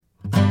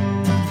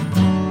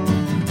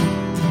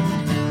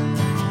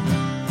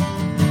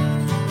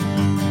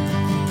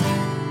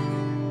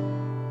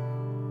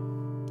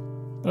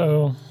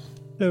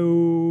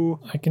Hello.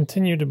 I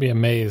continue to be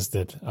amazed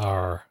at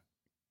our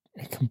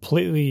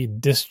completely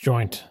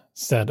disjoint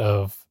set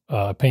of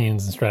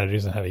opinions and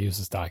strategies on how to use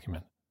this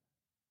document.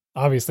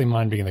 Obviously,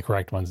 mine being the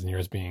correct ones and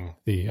yours being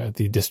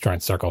the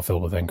disjoint circle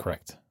filled with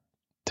incorrect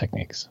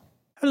techniques.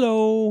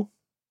 Hello.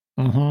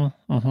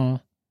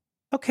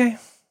 Okay.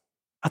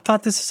 I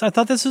thought this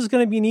was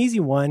going to be an easy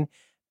one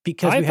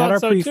because we had our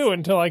too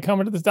until I come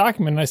into this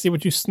document and I see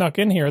what you snuck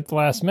in here at the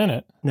last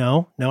minute.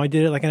 No, I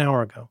did it like an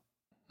hour ago.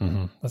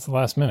 That's the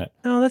last minute.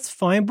 No, that's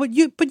fine. But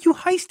you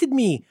heisted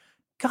me.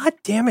 God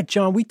damn it,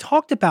 John. We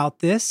talked about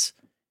this.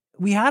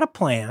 We had a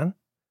plan.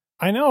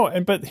 I know,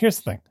 but here's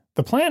the thing.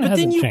 The plan hasn't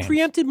changed. But then you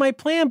preempted my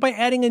plan by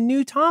adding a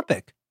new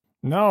topic.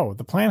 No,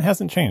 the plan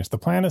hasn't changed. The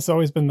plan has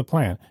always been the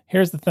plan.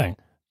 Here's the thing.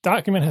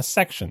 Document has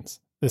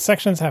sections. The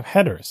sections have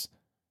headers.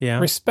 Yeah.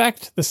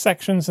 Respect the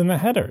sections and the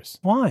headers.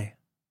 Why?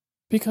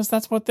 Because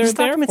that's what they're there for.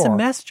 This document's a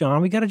mess,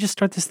 John. We got to just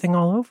start this thing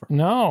all over.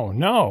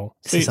 No.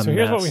 See, so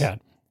here's what we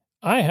had.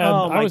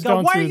 I was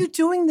going Why are you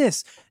doing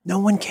this? No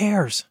one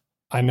cares.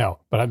 I know,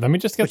 but let me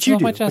just get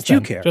my chest. But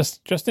you care.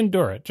 Just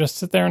endure it. Just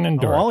sit there and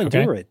endure it. I'll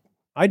endure it.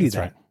 I do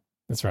that.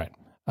 That's right.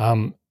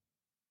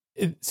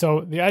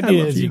 So the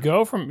idea is you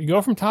go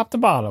from top to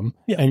bottom,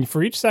 and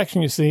for each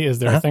section you see, is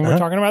there a thing we're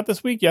talking about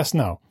this week? Yes,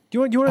 no. Do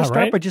you want to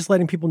start by just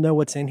letting people know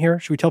what's in here?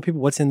 Should we tell people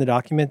what's in the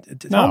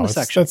document? No,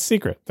 that's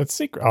secret. That's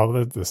secret.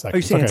 Oh, the section. Are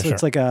you saying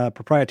it's like a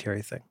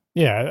proprietary thing?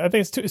 Yeah, I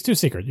think it's too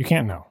secret. You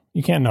can't know.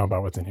 You can't know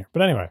about what's in here.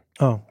 But anyway.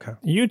 Oh, okay.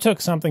 You took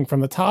something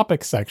from the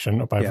topic section.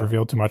 If I've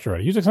revealed too much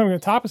already. You took something from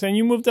the topics and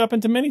you moved up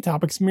into mini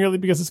topics merely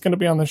because it's going to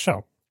be on the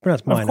show.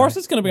 Of course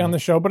it's going to be on the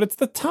show, but it's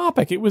the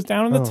topic. It was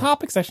down in the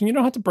topic section. You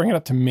don't have to bring it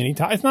up to mini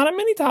topic. It's not a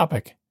mini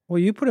topic. Well,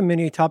 you put a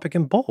mini topic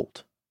in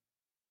bold.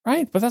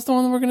 Right, but that's the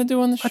one that we're going to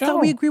do on the show. I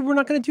thought we agreed we're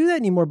not going to do that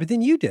anymore, but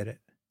then you did it.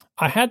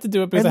 I had to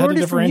do it because I had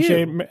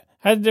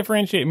to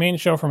differentiate main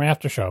show from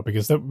after show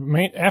because the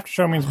main after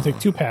show means we take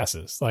two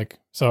passes.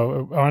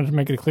 So I wanted to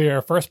make it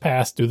clear: first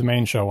pass, do the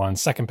main show one;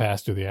 second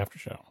pass, do the after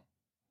show.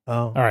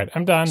 Oh, all right,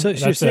 I'm done. So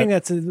you're saying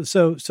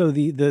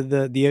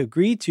the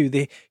agreed to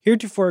the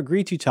heretofore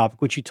agreed to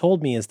topic, which you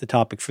told me is the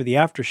topic for the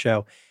after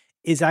show,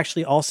 is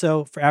actually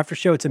also for after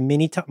show. It's a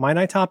mini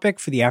topic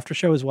for the after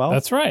show as well.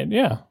 That's right.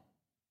 Yeah.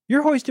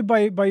 You're hoisted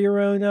by your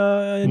own.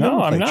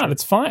 No, I'm not.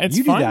 It's fine.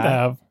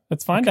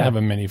 It's fine to have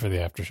a mini for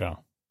the after show.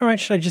 All right.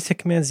 Should I just hit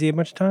Command Z a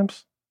bunch of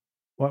times?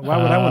 Why would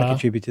I want to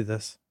contribute to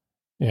this?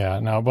 Yeah.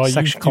 No. Well,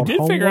 you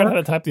did figure out how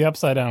to type the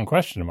upside down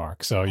question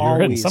mark, so you're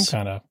hitting some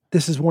kind of.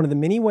 This is one of the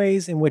many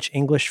ways in which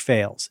English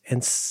fails and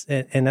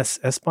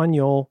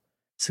Espanol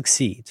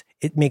succeeds.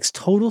 It makes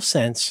total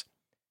sense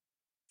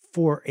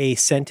for a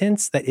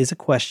sentence that is a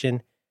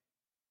question.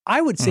 I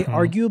would say,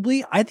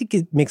 arguably, I think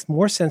it makes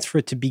more sense for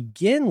it to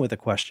begin with a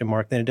question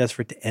mark than it does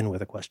for it to end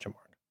with a question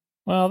mark.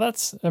 Well,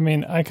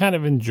 I kind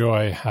of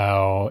enjoy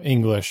how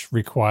English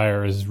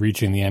requires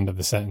reaching the end of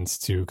the sentence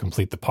to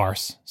complete the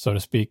parse, so to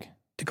speak.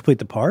 To complete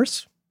the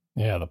parse?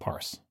 Yeah, the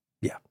parse.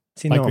 Yeah.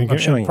 See, I'm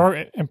showing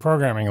you. In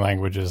programming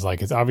languages,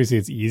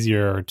 it's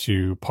easier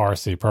to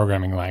parse a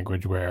programming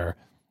language where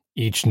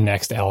each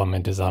next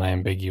element is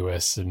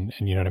unambiguous and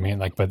you know what I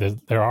mean?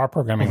 But there are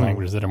programming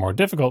languages that are more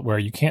difficult where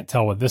you can't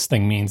tell what this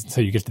thing means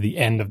until you get to the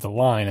end of the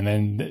line. And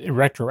then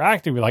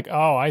retroactively, like,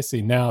 oh, I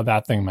see. Now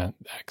that thing meant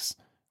X.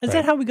 Is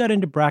that how we got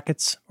into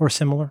brackets or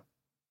similar?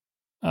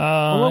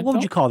 What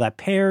would you call that?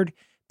 Paired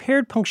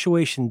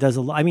punctuation does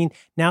a lot. I mean,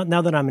 now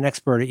that I'm an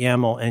expert at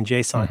YAML and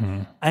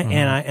JSON,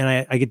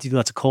 I get to do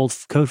lots of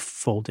code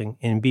folding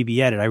in BB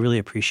Edit, I really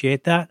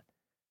appreciate that.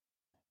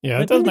 Yeah,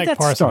 it does make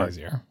parsing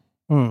easier.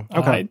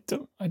 Okay.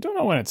 I don't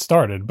know when it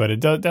started, but it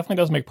definitely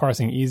does make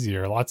parsing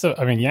easier.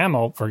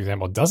 YAML, for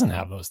example, doesn't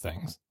have those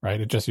things, right?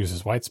 It just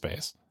uses white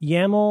space.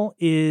 YAML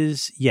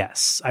is,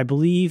 yes, I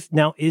believe.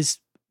 Now, is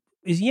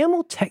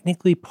YAML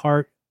technically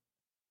part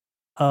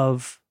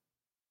of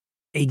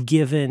a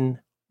given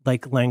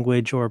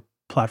language or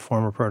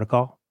platform or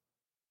protocol?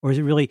 Or is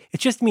it really, it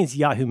just means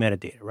Yahoo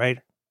metadata, right?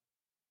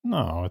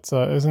 No,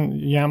 isn't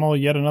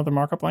YAML yet another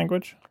markup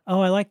language?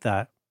 Oh, I like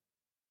that.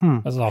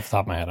 That's off the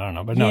top of my head. I don't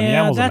know, but no,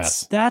 YAML's a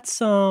mess.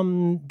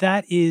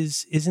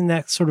 Isn't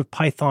that sort of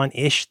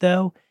Python-ish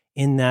though,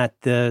 in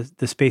that the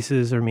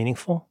spaces are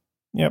meaningful?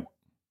 Yep.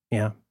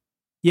 Yeah.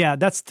 Yeah,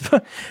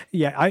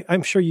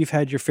 I'm sure you've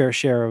had your fair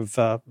share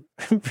of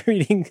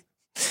reading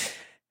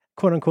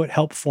quote unquote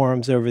help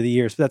forums over the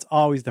years, but that's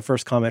always the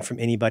first comment from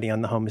anybody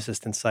on the Home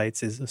Assistant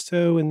sites is,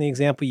 so in the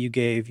example you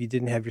gave, you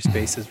didn't have your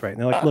spaces right. And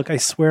they're like, look, I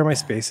swear my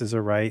spaces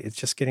are right. It's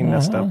just getting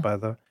messed up by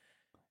the...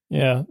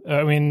 Yeah,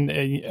 I mean,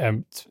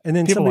 and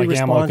then somebody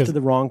responds to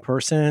the wrong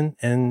person,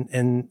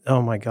 and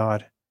oh my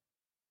god,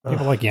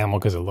 people like YAML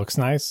because it looks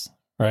nice,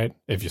 right?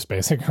 If you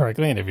space it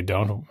correctly, and if you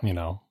don't,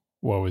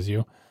 woe is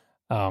you.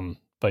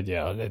 But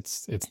yeah,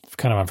 it's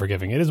kind of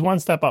unforgiving. It is one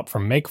step up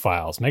from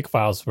Makefiles.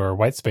 Makefiles were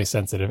white space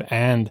sensitive,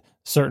 and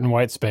certain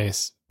white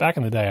space back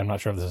in the day. I'm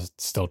not sure if this is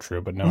still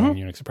true, but knowing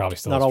Unix, it probably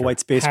still not all true.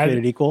 White space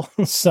created equal.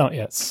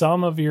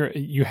 Some of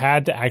you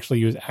had to actually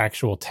use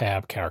actual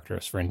tab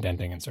characters for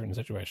indenting in certain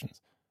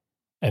situations.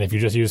 And if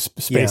you just use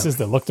spaces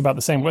that looked about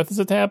the same width as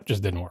a tab, it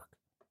just didn't work.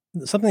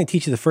 something they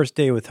teach you the first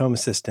day with Home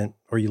Assistant,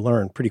 or you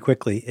learn pretty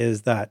quickly,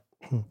 is that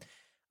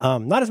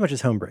not as much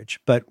as Homebridge,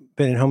 but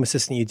in Home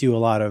Assistant, you do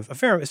a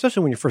fair,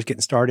 especially when you're first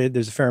getting started,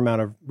 there's a fair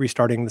amount of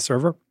restarting the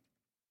server.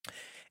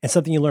 And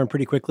something you learn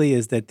pretty quickly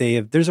is that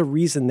there's a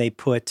reason they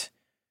put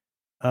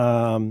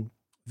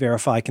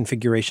verify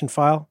configuration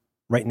file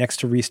right next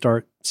to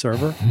restart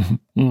server.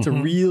 It's a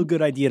real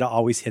good idea to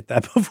always hit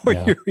that before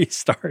you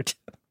restart.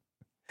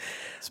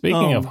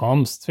 Speaking of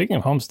home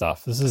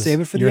stuff, this is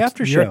save it for the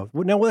after show.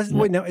 Wait, now is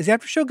the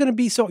after show going to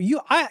be so?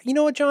 You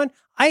know what, John?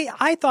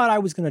 I thought I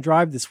was going to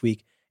drive this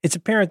week. It's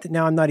apparent that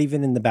now I'm not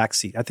even in the back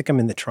seat. I think I'm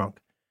in the trunk.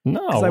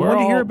 No, I want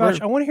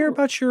to hear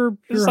about your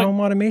home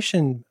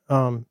automation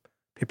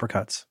paper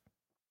cuts.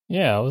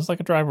 Yeah, it was like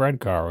a drive red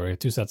car where we had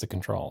 2 sets of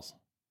controls.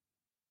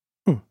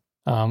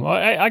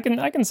 I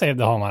can save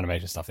the home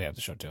automation stuff they have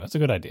to show too. That's a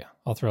good idea.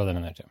 I'll throw that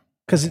in there too.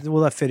 Because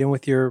will that fit in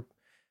with your?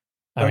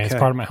 I mean, it's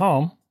part of my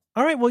home.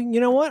 All right. Well, you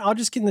know what? I'll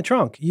just get in the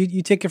trunk.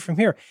 You take it from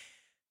here.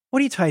 What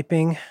are you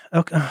typing?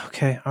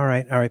 Okay. All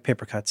right.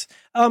 Paper cuts.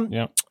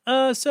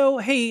 So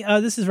hey,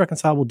 this is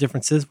Reconcilable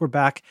Differences. We're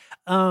back.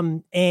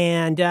 And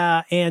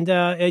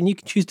you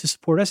can choose to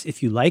support us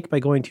if you like by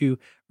going to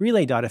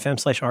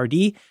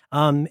relay.fm/RD.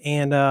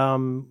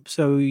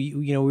 So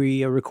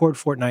we record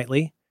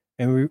fortnightly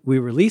and we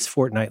release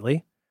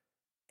fortnightly.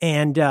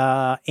 And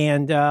at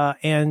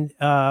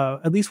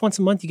least once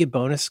a month you get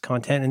bonus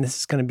content. And this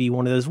is going to be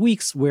one of those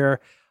weeks where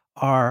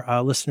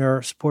our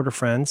listener supporter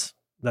friends,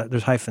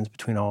 there's hyphens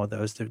between all of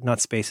those, they're not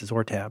spaces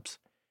or tabs,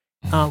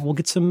 we'll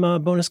get some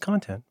bonus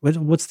content.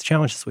 What's the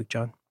challenge this week,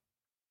 John?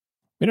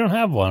 We don't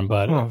have one,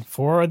 but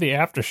for the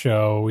after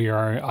show,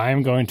 I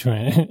am going to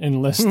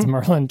enlist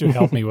Merlin to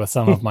help me with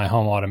some of my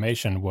home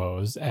automation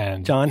woes.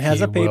 And John has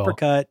a paper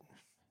cut.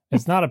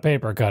 It's not a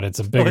paper cut.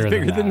 It's bigger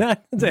than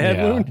that. It's a head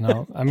wound.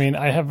 No, I mean,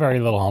 I have very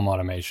little home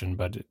automation,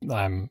 but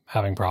I'm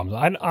having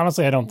problems.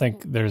 Honestly, I don't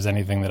think there's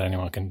anything that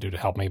anyone can do to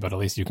help me, but at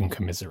least you can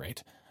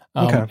commiserate.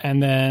 Okay.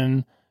 And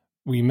then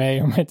we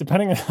may or may,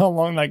 depending on how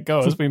long that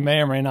goes, we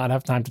may or may not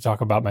have time to talk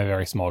about my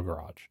very small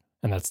garage.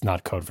 And that's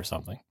not code for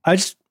something. I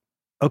just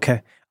want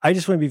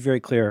to be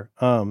very clear.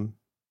 I want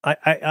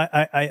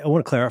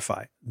to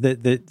clarify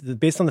that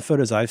based on the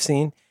photos I've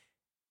seen,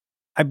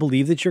 I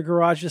believe that your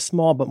garage is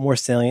small, but more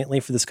saliently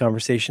for this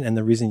conversation, and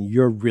the reason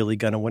you're really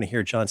going to want to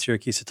hear John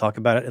Syracuse to talk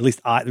about it, at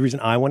least the reason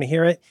I want to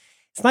hear it,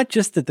 it's not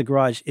just that the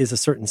garage is a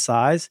certain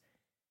size.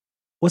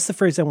 What's the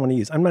phrase I want to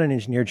use? I'm not an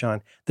engineer,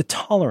 John. The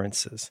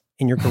tolerances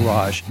in your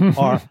garage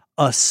are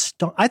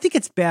astonishing. I think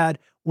it's bad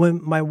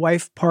when my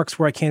wife parks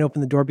where I can't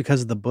open the door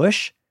because of the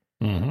bush.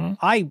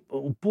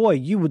 Mm-hmm.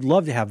 You would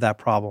love to have that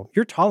problem.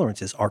 Your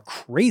tolerances are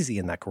crazy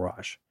in that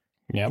garage.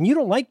 Yeah, and you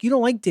don't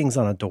like dings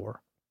on a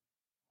door.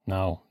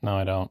 No,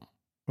 I don't.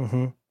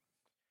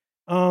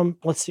 Mm-hmm.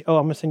 Let's see. I'm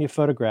going to send you a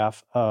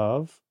photograph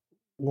of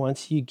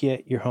once you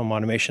get your home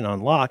automation on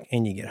lock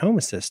and you get Home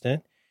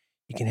Assistant,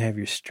 you can have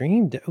your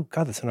Stream Deck. Oh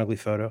God, that's an ugly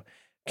photo.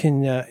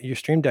 Your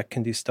Stream Deck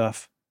can do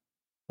stuff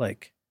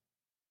like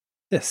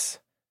this,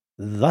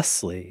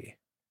 thusly.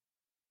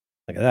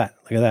 Look at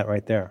that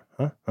right there.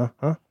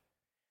 Huh?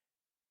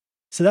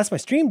 So that's my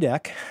Stream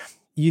Deck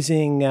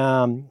using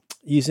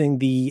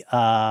the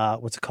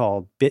what's it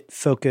called?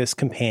 BitFocus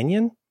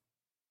Companion.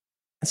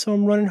 And so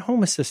I'm running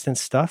Home Assistant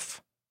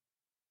stuff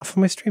off of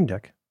my Stream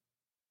Deck.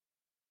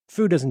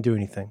 Food doesn't do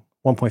anything.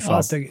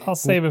 1.5. I'll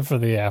save it for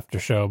the after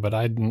show, but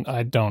I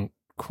don't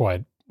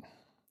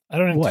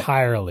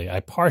entirely.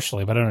 I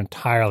partially, but I don't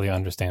entirely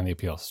understand the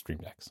appeal of Stream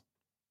Decks.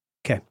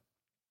 Okay.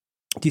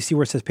 Do you see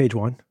where it says page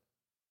 1?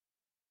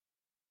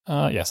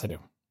 Yes, I do.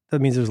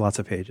 That means there's lots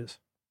of pages.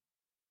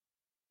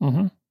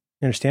 Mm-hmm. You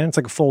understand? It's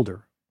like a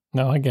folder.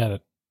 No, I get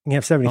it. You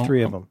have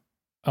 73 of them.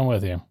 I'm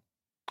with you.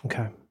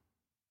 Okay.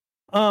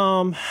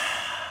 I'm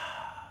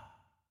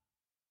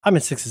in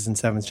 6s and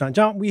 7s, John.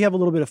 John, we have a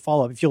little bit of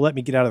follow-up. If you'll let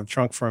me get out of the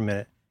trunk for a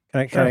minute.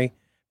 Can I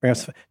bring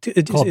us?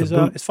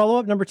 Is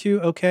follow-up number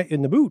 2 okay?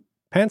 In the boot.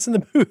 Pants in the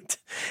boot.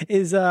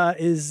 Is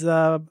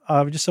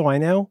just so I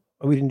know,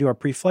 we didn't do our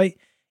pre-flight.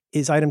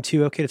 Is item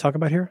 2 okay to talk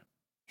about here?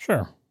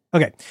 Sure.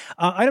 Okay.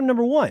 Item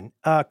number 1,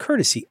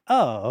 courtesy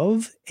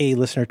of a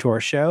listener to our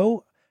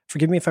show.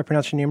 Forgive me if I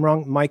pronounce your name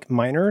wrong. Mike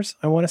Miners,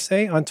 I want to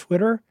say, on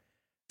Twitter,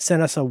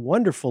 sent us a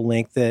wonderful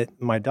link that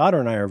my daughter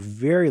and I are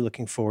very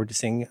looking forward to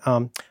seeing.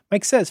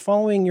 Mike says,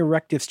 following your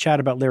Rectives chat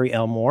about Larry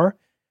Elmore,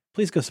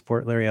 please go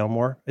support Larry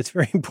Elmore. It's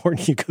very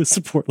important you go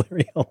support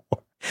Larry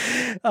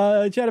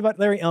Elmore. Chat about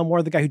Larry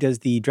Elmore, the guy who does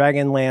the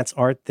Dragonlance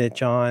art that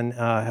John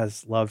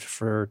has loved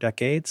for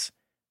decades.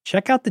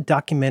 Check out the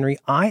documentary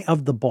Eye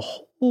of the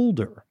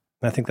Beholder.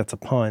 I think that's a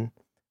pun.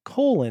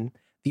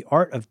 The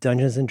Art of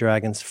Dungeons and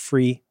Dragons,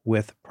 free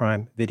with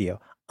Prime Video.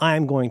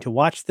 I'm going to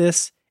watch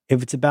this.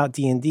 If it's about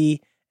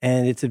D&D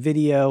and it's a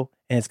video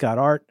and it's got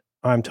art,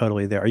 I'm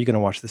totally there. Are you going to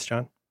watch this,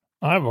 John?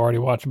 I've already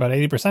watched about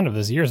 80% of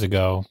this years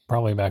ago,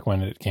 probably back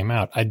when it came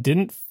out. I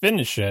didn't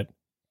finish it,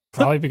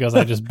 probably because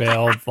I just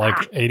bailed like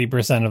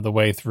 80% of the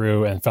way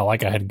through and felt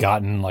like I had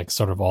gotten like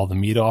sort of all the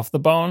meat off the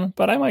bone,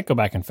 but I might go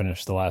back and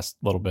finish the last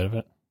little bit of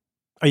it.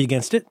 Are you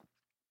against it?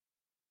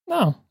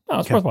 No, No,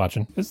 it's Okay. worth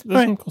watching. There's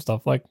Right. some cool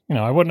stuff. Like,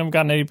 I wouldn't have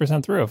gotten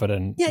 80% through if I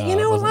didn't. Yeah, a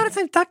lot of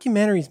times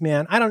documentaries,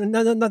 man. I don't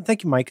know. No,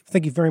 thank you, Mike.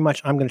 Thank you very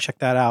much. I'm going to check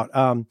that out.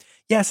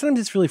 Yeah, sometimes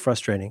it's really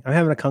frustrating. I'm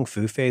having a kung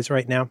fu phase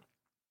right now,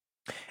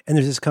 and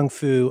there's this kung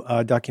fu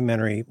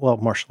documentary,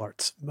 martial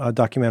arts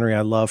documentary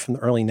I love from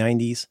the early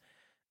 '90s.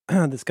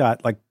 That's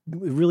got it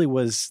really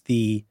was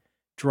the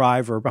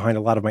driver behind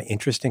a lot of my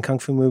interest in kung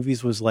fu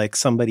movies. Was like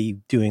somebody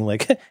doing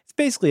it's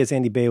basically, as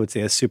Andy Bay would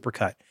say, a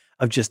supercut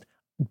of just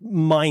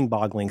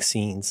mind-boggling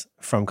scenes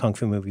from kung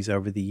fu movies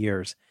over the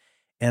years.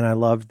 And I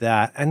loved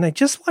that. And I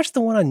just watched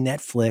the one on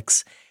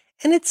Netflix,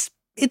 and it's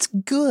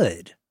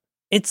good.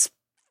 It's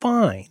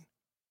fine.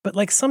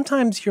 But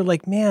sometimes you're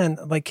like, man,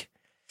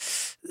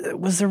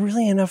 was there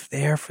really enough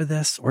there for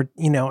this? Or,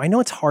 I know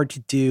it's hard to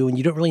do, and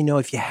you don't really know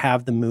if you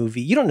have the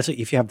movie. You don't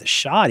necessarily if you have the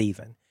shot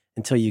even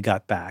until you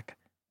got back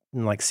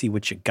and see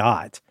what you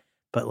got.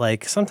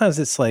 But sometimes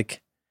it's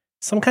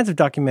some kinds of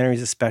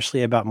documentaries,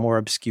 especially about more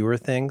obscure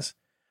things.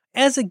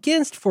 As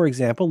against, for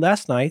example,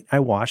 last night I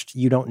watched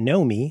You Don't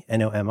Know Me,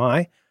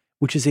 N-O-M-I,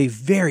 which is a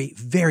very,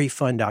 very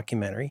fun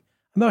documentary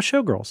about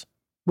showgirls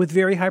with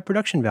very high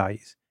production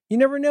values. You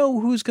never know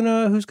who's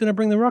gonna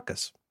bring the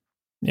ruckus.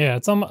 Yeah,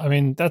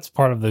 that's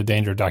part of the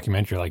danger of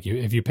documentary.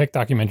 If you pick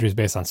documentaries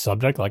based on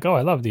subject,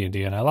 I love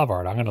D&D and I love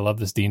art, I'm going to love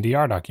this D&D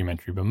art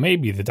documentary. But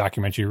maybe the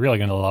documentary you're really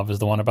going to love is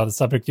the one about the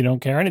subject you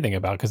don't care anything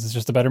about because it's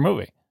just a better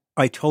movie.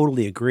 I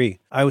totally agree.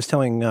 I was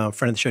telling a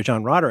friend of the show,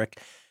 John Roderick,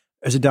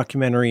 there's a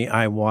documentary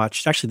I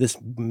watched. Actually, this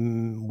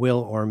will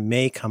or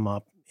may come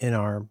up in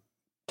our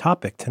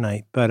topic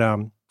tonight. But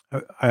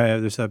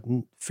there's a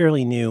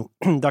fairly new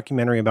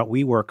documentary about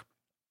WeWork.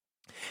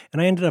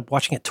 And I ended up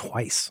watching it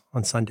twice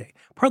on Sunday,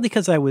 partly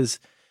because I was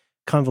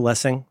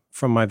convalescing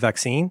from my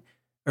vaccination.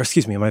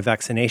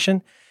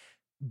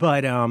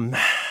 But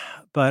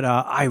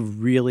I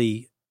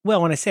really,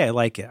 when I say I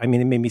like it, I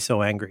mean, it made me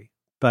so angry.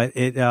 But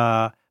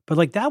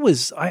that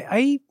was,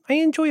 I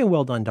enjoy a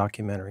well done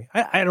documentary.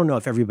 I don't know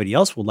if everybody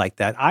else will like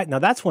that. Now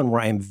that's one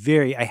where I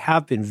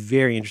have been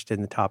very interested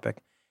in the topic,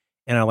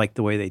 and I like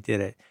the way they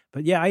did it.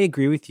 But yeah, I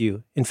agree with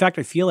you. In fact,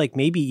 I feel like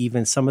maybe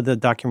even some of the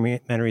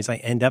documentaries I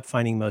end up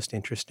finding most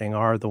interesting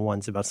are the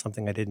ones about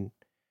something I didn't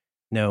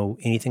know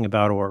anything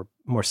about, or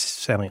more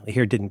saliently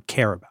here, didn't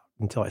care about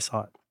until I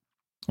saw it.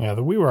 Yeah,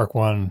 the WeWork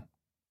one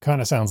kind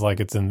of sounds like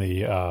it's in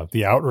the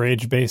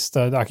outrage-based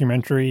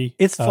documentary.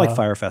 It's like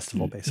Fire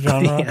Festival, basically.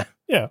 Genre.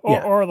 Yeah.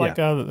 Or what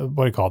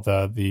do you call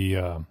it?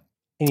 The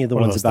any of the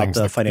ones about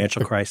the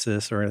financial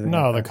crisis or anything?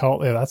 No, the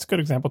cult. Yeah, that's a good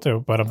example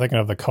too. But I'm thinking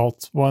of the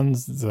cult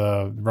ones,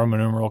 the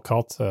Roman numeral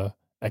cult,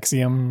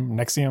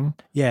 NXIVM.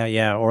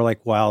 Yeah, or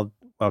Wild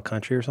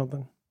Country or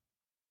something.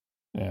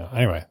 Yeah.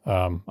 Anyway,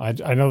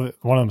 I know that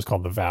one of them is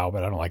called The Vow,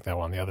 but I don't like that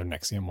one. The other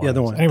NXIVM one. The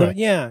other one. Anyway,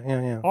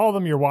 yeah. All of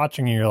them you're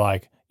watching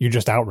and you're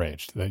just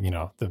outraged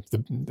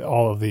that,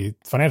 all of the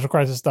financial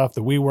crisis stuff,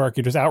 the WeWork,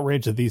 you're just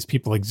outraged that these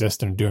people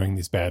exist and are doing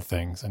these bad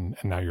things. And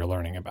now you're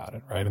learning about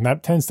it. Right. And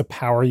that tends to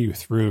power you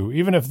through,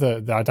 even if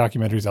the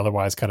documentary is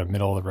otherwise kind of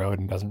middle of the road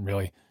and doesn't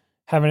really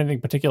have anything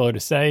particular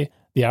to say,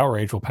 the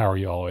outrage will power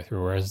you all the way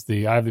through. Whereas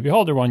the Eye of the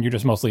Beholder one, you're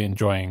just mostly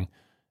enjoying,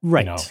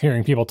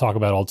 hearing people talk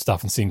about old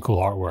stuff and seeing cool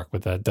artwork,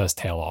 but that does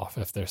tail off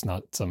if there's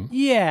not some.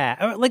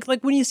 Yeah. Like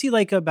when you see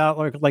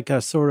about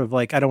a sort of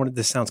I don't want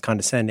this sounds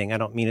condescending. I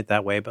don't mean it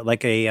that way, but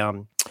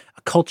a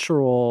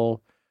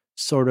cultural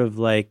sort of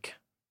a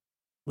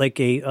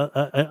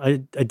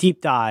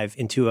deep dive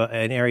into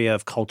an area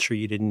of culture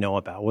you didn't know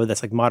about, whether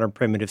that's modern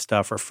primitive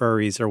stuff or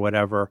furries or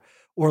whatever,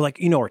 or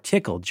or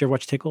Tickled. Did you ever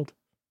watch Tickled?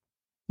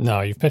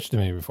 No, you've pitched to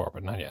me before,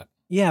 but not yet.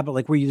 Yeah,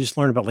 but where you just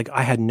learn about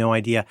I had no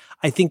idea.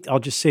 I think I'll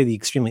just say the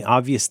extremely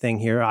obvious thing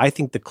here. I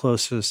think the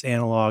closest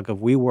analog of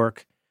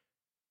WeWork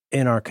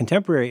in our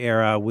contemporary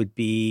era would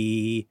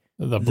be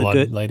the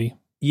Blood Lady.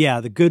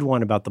 Yeah, the good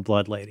one about the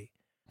Blood Lady.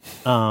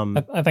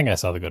 I think I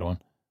saw the good one.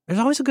 There's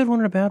always a good one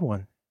and a bad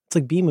one. It's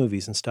like B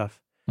movies and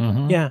stuff.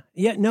 Mm-hmm.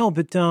 Yeah, no,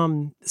 but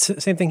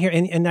same thing here.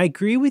 And I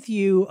agree with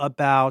you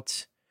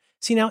about.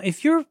 See, now,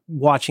 if you're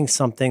watching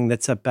something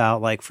that's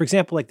about, for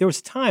example, there was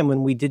a time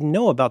when we didn't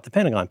know about the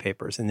Pentagon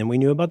Papers, and then we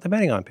knew about the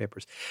Pentagon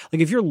Papers.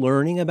 If you're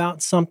learning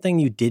about something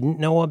you didn't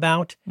know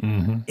about,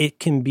 it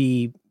can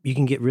be, you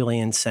can get really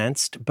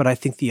incensed. But I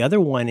think the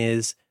other one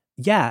is,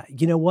 yeah,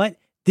 you know what?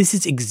 This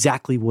is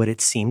exactly what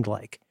it seemed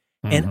like.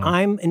 And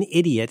I'm an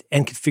idiot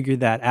and could figure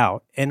that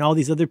out. And all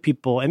these other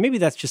people, and maybe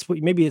that's just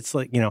maybe it's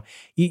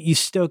you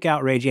stoke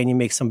outrage and you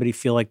make somebody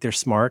feel like they're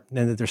smart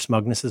and that their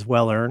smugness is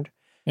well earned.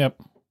 Yep.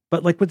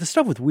 But with the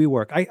stuff with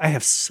WeWork, I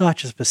have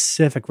such a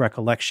specific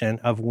recollection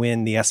of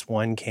when the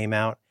S1 came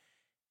out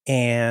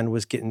and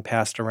was getting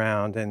passed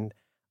around. And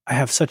I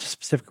have such a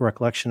specific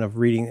recollection of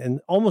reading, and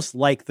almost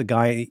like the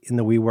guy in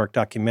the WeWork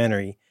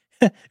documentary.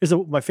 There's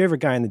my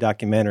favorite guy in the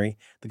documentary,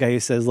 the guy who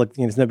says, look,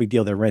 it's no big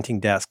deal. They're renting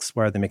desks.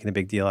 Why are they making a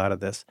big deal out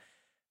of this?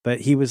 But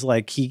he was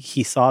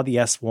he saw the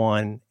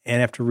S1,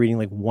 and after reading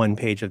one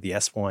page of the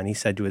S1, he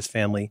said to his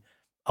family,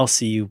 I'll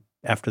see you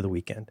after the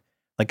weekend.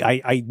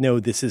 I know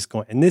this is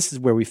going, and this is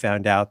where we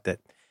found out that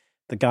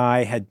the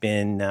guy had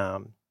been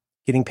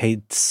getting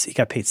paid. He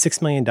got paid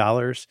 $6 million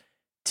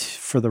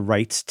for the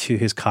rights to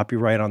his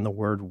copyright on the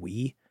word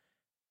 "we."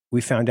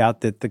 We found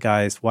out that the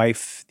guy's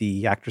wife,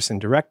 the actress and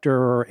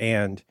director,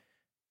 and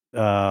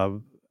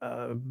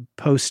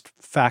post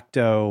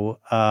facto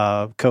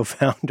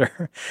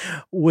co-founder,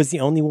 was the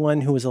only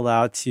one who was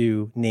allowed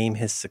to name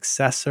his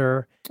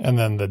successor. And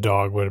then the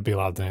dog would be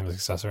allowed to name the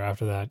successor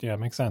after that. Yeah, it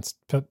makes sense.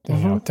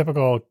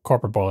 Typical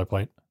corporate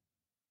boilerplate.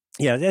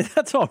 Yeah,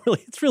 that's all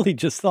really. It's really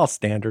just all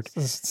standard.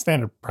 It's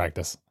standard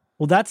practice.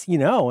 Well, that's,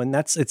 and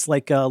it's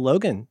like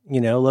Logan.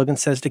 Logan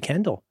says to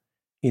Kendall,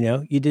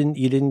 you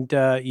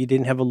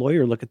didn't have a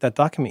lawyer look at that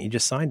document. You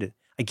just signed it.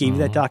 I gave you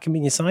that document.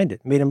 And you signed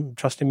it. Made him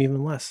trust him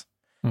even less.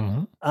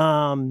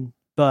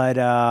 But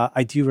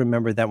I do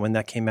remember that when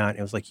that came out,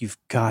 it was like, you've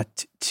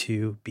got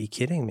to be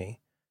kidding me.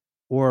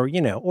 Or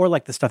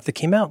like the stuff that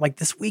came out like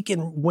this week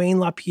in Wayne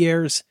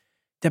LaPierre's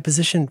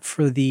deposition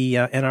for the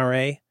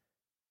NRA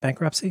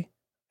bankruptcy.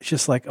 It's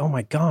just like, oh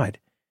my God,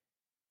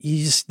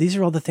 these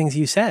are all the things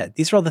you said.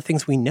 These are all the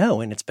things we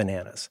know, and it's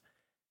bananas.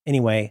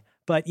 Anyway,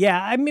 but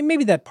yeah, I mean,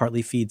 maybe that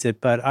partly feeds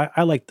it, but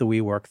I like the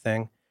WeWork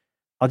thing.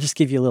 I'll just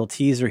give you a little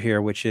teaser here,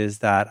 which is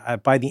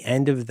that by the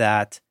end of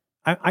that,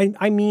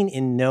 I mean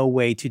in no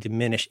way to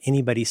diminish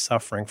anybody's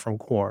suffering from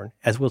Quorn.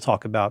 As we'll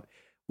talk about,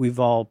 we've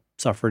all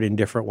suffered in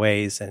different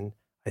ways, and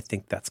I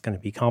think that's going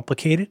to be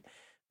complicated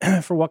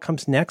for what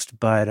comes next.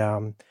 But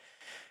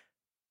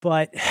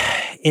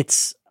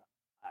it's,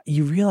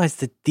 you realize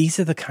that these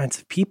are the kinds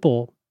of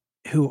people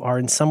who are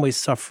in some ways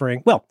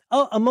suffering. Well,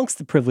 amongst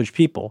the privileged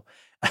people,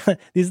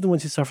 these are the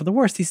ones who suffer the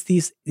worst.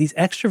 These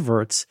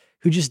extroverts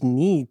who just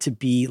need to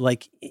be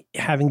like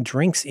having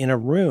drinks in a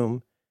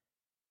room,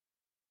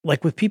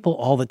 like with people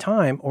all the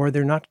time, or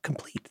they're not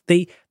complete.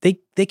 They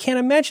can't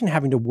imagine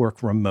having to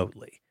work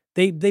remotely.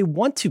 They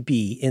want to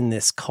be in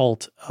this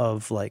cult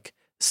of like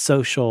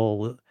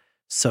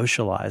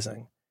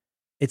socializing.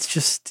 It's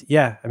just,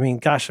 yeah. I mean,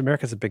 gosh,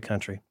 America's a big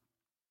country.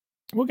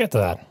 We'll get to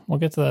that. We'll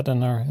get to that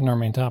in our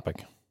main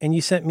topic. And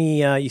you sent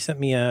me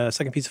a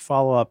second piece of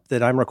follow-up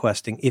that I'm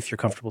requesting, if you're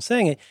comfortable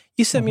saying it.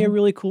 You sent me a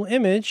really cool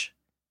image.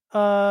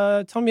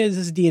 Tell me, is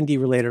this D&D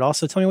related?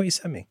 Also, tell me what you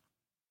sent me.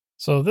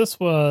 So this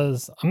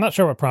was, I'm not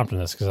sure what prompted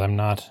this because I'm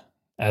not,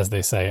 as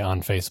they say,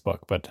 on Facebook,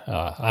 but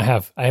I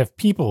have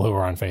people who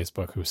are on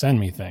Facebook who send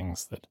me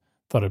things that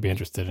thought I'd be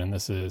interested in.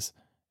 This is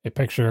a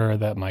picture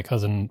that my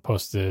cousin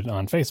posted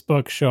on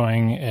Facebook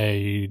showing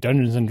a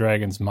Dungeons &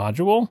 Dragons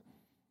module,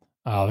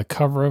 the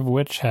cover of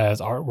which has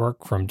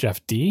artwork from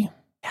Jeff D.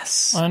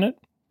 Yes. On it.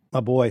 My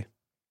boy.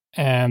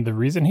 And the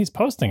reason he's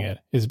posting it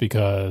is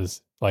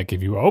because, like,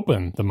 if you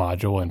open the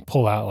module and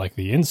pull out, like,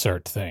 the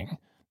insert thing,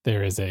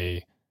 there is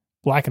a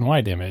black and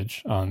white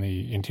image on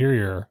the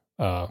interior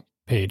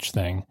page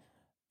thing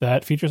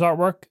that features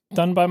artwork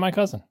done by my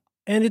cousin.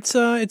 And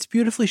it's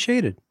beautifully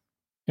shaded.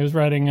 He was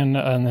writing in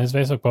his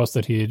Facebook post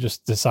that he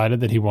just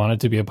decided that he wanted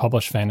to be a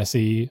published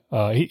fantasy.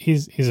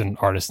 He's an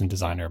artist and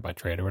designer by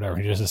trade or whatever.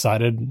 He just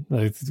decided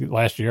like,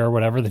 last year or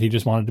whatever that he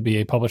just wanted to be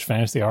a published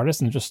fantasy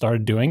artist and just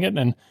started doing it.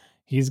 And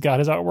he's got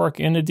his artwork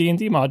in a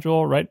D&D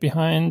module right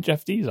behind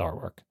Jeff D's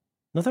artwork.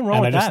 Nothing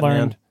wrong with that,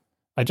 man.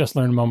 I just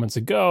learned moments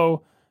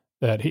ago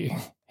that he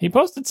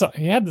posted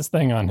he had this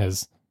thing on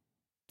his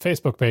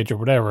Facebook page or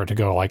whatever to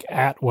go like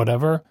at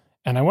whatever.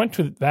 And I went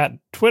to that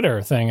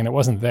Twitter thing and it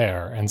wasn't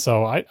there. And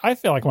so I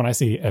feel like when I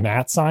see an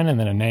 @ sign and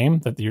then a name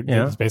that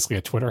it's basically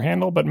a Twitter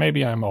handle, but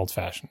maybe I'm old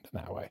fashioned in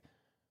that way.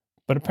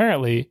 But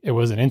apparently it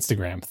was an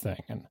Instagram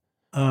thing. And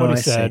what he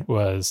said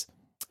was,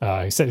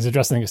 he's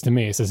addressing this to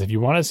me. He says, if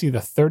you want to see the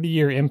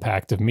 30-year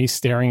impact of me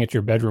staring at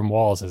your bedroom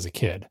walls as a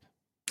kid,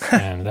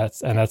 and that's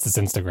his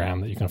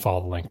Instagram that you can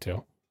follow the link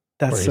to.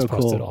 That's where so he's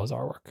posted cool. all his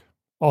artwork,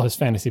 all his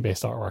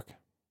fantasy-based artwork.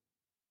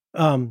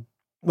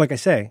 Like I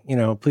say,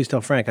 please tell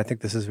Frank, I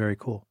think this is very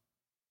cool.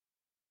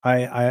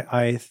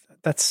 It's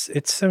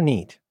so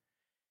neat.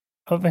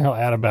 Other thing I'll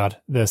add about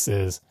this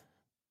is,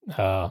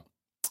 so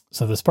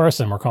this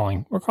person we're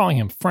calling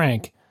him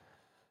Frank.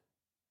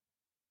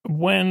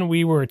 When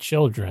we were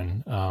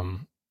children,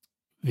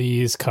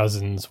 these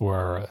cousins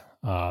were,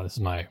 this is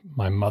my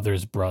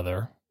mother's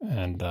brother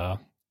and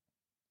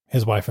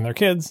his wife and their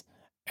kids.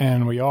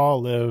 And we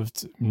all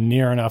lived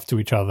near enough to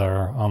each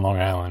other on Long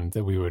Island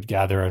that we would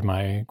gather at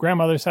my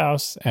grandmother's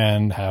house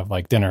and have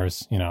like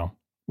dinners,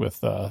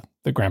 with the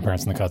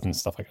grandparents and the cousins and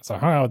stuff like that. So I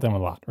hung out with them a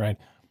lot, right?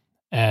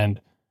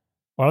 And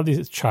a lot of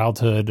these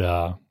childhood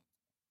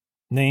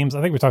names,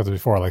 I think we talked about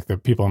before, like the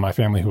people in my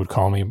family who would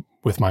call me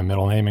with my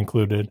middle name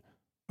included,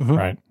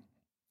 right?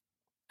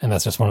 And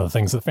that's just one of the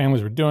things that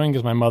families were doing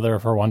because my mother,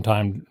 for one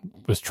time,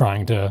 was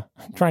trying to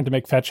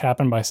make fetch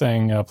happen by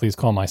saying, please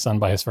call my son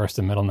by his first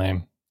and middle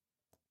name.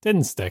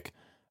 Didn't stick,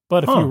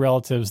 but a few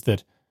relatives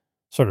that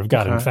sort of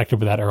got infected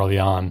with that early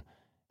on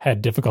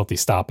had difficulty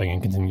stopping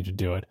and continued to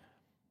do it.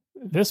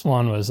 This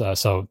one was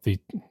so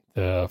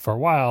for a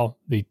while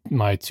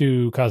my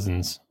two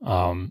cousins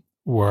there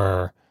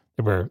were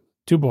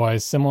two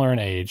boys similar in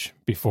age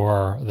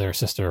before their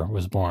sister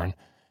was born,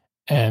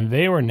 and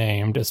they were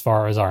named, as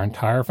far as our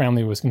entire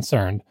family was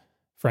concerned,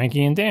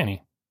 Frankie and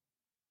Danny.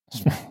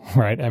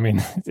 Right? I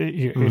mean,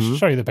 you should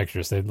show you the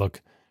pictures. They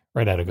look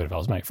right out of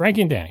Goodfellas, mate.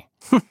 Frankie and Danny.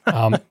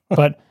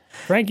 But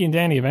Frankie and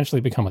Danny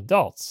eventually become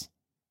adults,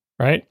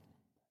 right?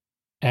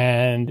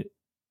 And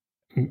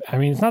I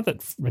mean, it's not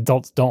that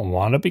adults don't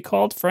want to be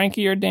called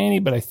Frankie or Danny,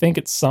 but I think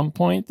at some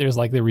point there's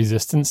like the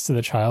resistance to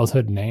the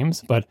childhood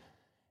names. But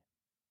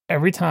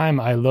every time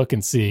I look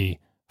and see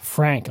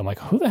Frank, I'm like,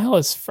 who the hell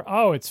is,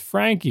 oh, it's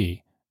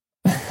Frankie.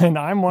 And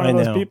I'm one of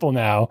those people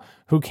now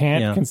who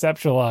can't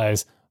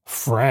conceptualize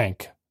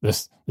Frank,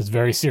 this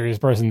very serious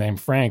person named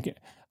Frank.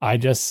 I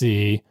just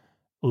see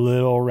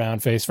little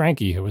round-faced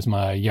Frankie, who was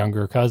my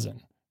younger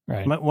cousin.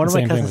 Right. One of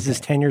my cousins is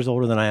 10 years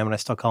older than I am, and I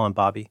still call him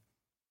Bobby.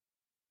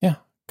 Yeah,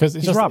 because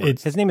it's just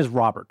Robert. His name is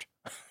Robert.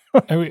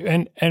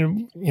 and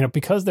you know,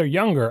 because they're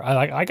younger,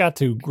 I got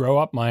to grow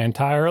up my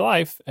entire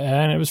life,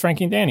 and it was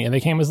Frankie and Danny, and they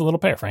came as a little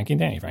pair, Frankie and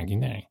Danny.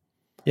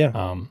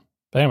 Yeah.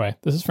 But anyway,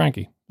 this is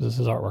Frankie. This is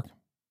his artwork.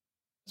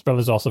 His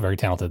brother's also very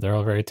talented. They're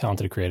a very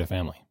talented, creative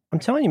family. I'm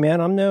telling you,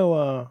 man, I'm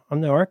no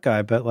art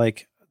guy, but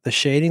like the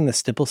shading, the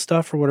stipple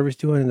stuff, or whatever he's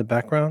doing in the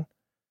background,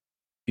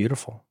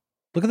 beautiful.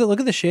 Look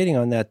at the shading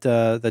on that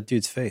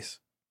dude's face.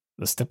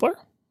 The stippler?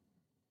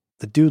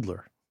 The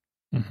doodler.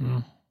 Mm-hmm.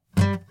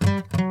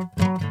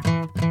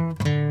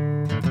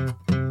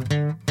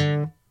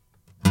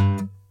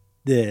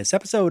 This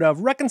episode of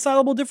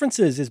Reconcilable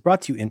Differences is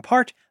brought to you in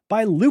part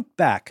by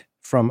Loopback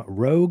from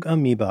Rogue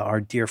Amoeba,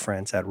 our dear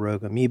friends at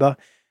Rogue Amoeba.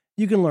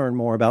 You can learn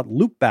more about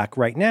Loopback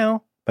right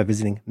now by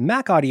visiting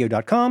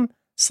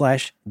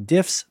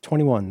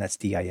macaudio.com/diffs21. That's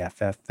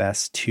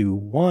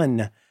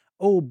DIFFS21.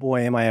 Oh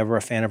boy, am I ever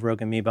a fan of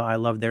Rogue Amoeba. I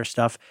love their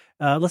stuff.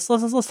 Let's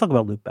talk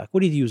about Loopback. What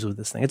do you use with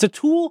this thing? It's a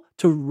tool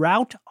to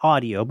route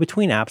audio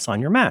between apps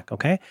on your Mac,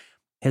 okay? It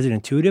has an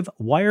intuitive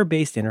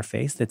wire-based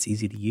interface that's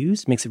easy to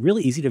use. Makes it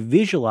really easy to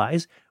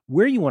visualize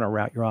where you want to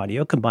route your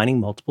audio,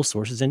 combining multiple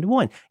sources into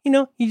one. You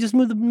know, you just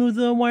move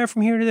the wire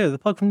from here to there, the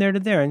plug from there to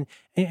there,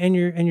 and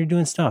you're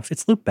doing stuff.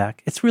 It's Loopback.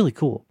 It's really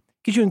cool.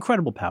 It gives you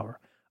incredible power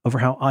over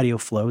how audio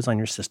flows on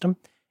your system,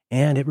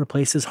 and it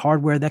replaces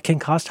hardware that can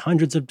cost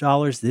hundreds of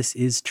dollars. This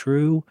is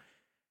true.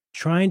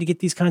 Trying to get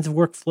these kinds of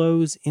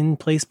workflows in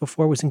place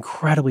before was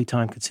incredibly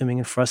time-consuming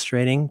and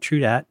frustrating. True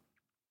that.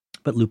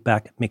 But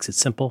Loopback makes it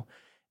simple.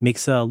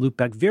 Makes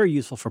Loopback very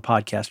useful for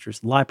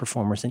podcasters, live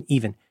performers, and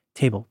even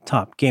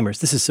tabletop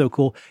gamers. This is so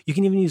cool. You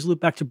can even use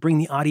Loopback to bring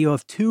the audio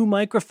of 2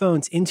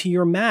 microphones into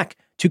your Mac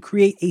to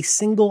create a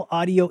single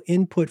audio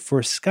input for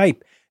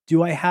Skype.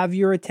 Do I have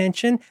your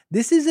attention?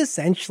 This is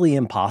essentially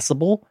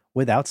impossible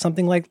without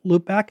something like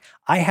Loopback.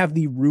 I have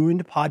the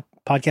ruined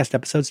podcast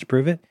episodes to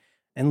prove it,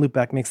 and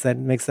Loopback makes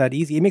that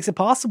easy. It makes it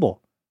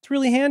possible. It's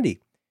really handy.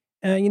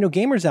 You know,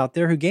 gamers out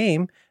there who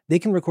game, they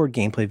can record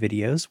gameplay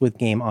videos with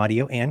game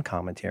audio and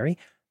commentary.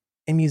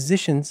 And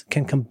musicians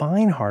can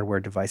combine hardware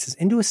devices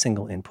into a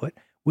single input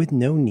with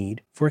no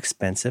need for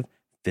expensive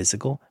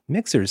physical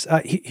mixers.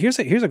 Here's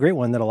a great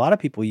one that a lot of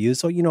people use.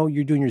 So, you know,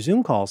 you're doing your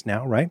Zoom calls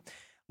now, right?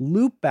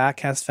 Loopback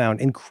has found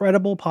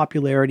incredible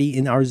popularity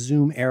in our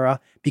Zoom era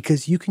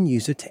because you can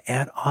use it to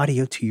add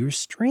audio to your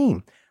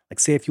stream. Like,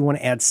 say, if you want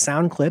to add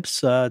sound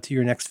clips to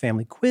your next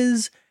family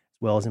quiz, as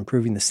well as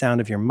improving the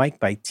sound of your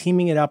mic by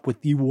teaming it up with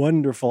the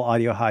wonderful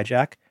Audio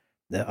Hijack.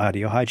 The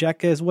Audio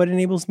Hijack is what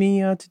enables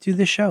me to do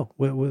this show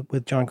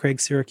with John Craig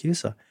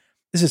Siracusa.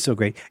 This is so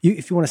great.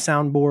 If you want a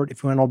soundboard,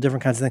 if you want all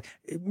different kinds of things,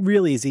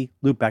 real easy.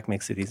 Loopback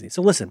makes it easy.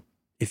 So listen,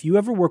 if you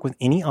ever work with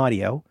any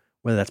audio,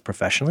 whether that's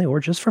professionally or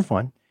just for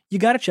fun, you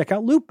got to check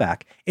out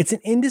Loopback. It's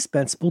an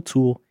indispensable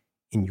tool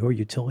in your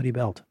utility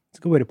belt. It's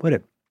a good way to put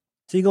it.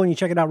 So you go and you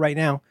check it out right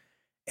now.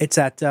 It's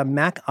at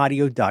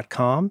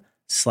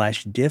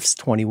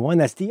macaudio.com/diffs21.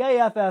 That's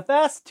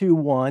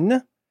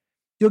DIFFS21.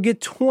 You'll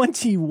get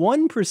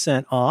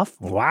 21%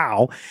 off.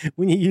 Wow.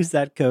 When you use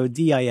that code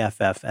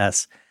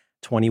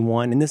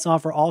DIFFS21. And this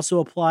offer also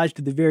applies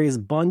to the various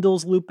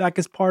bundles Loopback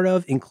is part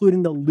of,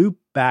 including the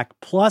Loopback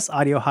Plus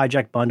Audio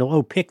Hijack bundle.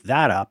 Oh, pick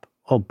that up.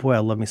 Oh boy, I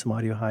love me some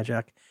Audio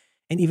Hijack.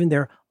 And even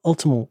their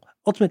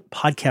ultimate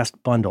podcast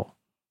bundle.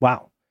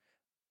 Wow.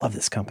 Love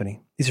this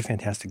company. These are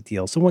fantastic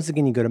deals. So once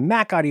again, you go to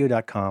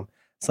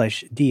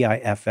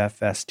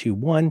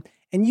macaudio.com/DIFFS21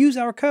 and use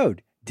our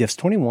code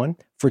diffs21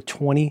 for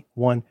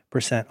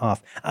 21%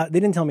 off. They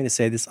didn't tell me to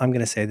say this. I'm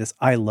going to say this.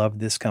 I love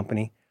this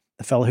company.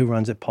 The fellow who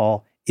runs it,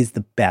 Paul, is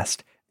the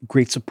best.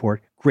 Great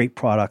support, great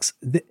products.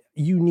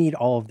 You need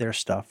all of their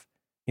stuff.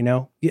 You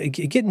know,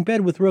 get in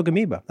bed with Rogue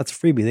Amoeba. That's a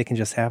freebie. They can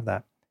just have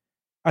that.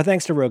 Our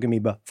thanks to Rogue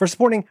Amoeba for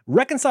supporting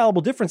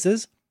Reconcilable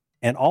Differences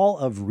and all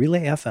of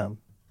Relay FM.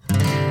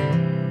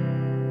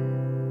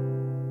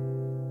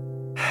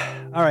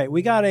 All right,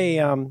 we got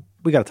a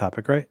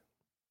topic, right?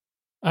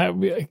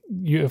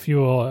 If you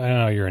will, I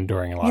know you're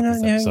enduring a lot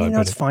this episode.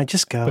 It's fine.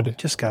 Just go.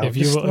 If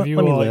you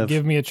will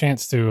give me a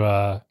chance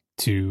to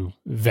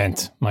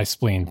vent my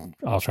spleen,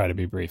 I'll try to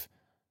be brief.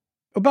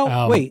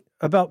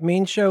 About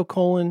main show :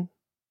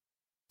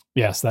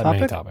 yes, that topic?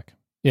 main topic.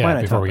 Yeah,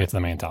 before we get to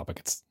the main topic,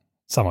 it's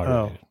somewhat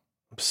related.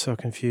 I'm so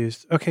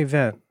confused. Okay,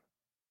 vent.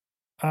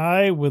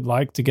 I would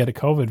like to get a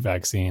COVID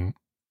vaccine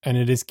And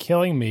it is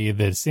killing me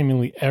that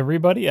seemingly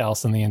everybody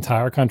else in the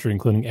entire country,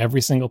 including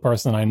every single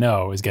person I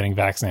know, is getting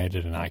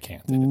vaccinated and I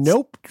can't.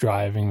 Nope.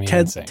 Driving me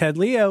insane. Ted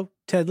Leo,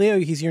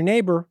 he's your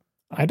neighbor.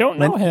 I don't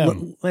know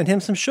him. Lend him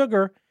some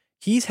sugar.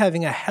 He's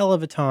having a hell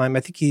of a time.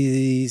 I think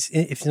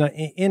if he's not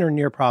in or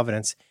near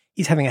Providence,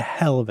 he's having a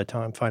hell of a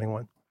time finding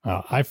one.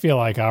 I feel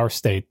like our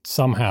state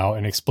somehow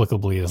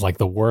inexplicably is like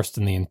the worst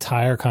in the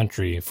entire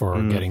country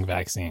for getting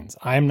vaccines.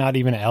 I am not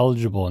even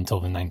eligible until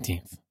the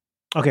 19th.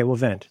 Okay, well,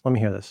 vent. Let me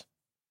hear this.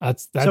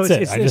 That's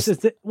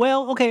it.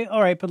 Well, okay,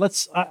 all right, but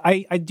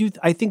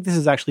I think this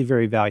is actually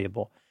very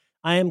valuable.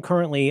 I am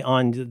currently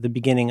on the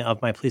beginning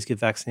of my Please Get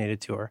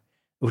Vaccinated tour,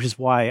 which is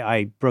why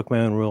I broke my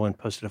own rule and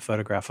posted a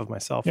photograph of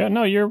myself. Yeah,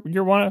 no, you're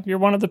one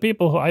of the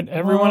people who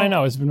everyone I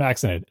know has been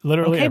vaccinated.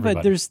 Literally everybody.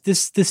 But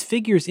there's this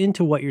figures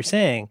into what you're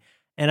saying.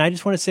 And I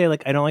just want to say,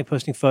 like, I don't like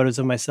posting photos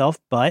of myself,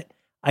 but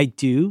I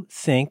do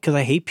think, because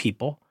I hate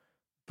people,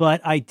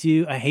 but I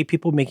hate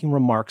people making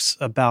remarks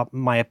about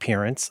my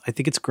appearance. I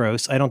think it's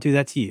gross. I don't do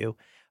that to you,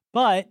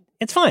 but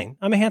it's fine.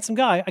 I'm a handsome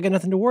guy. I got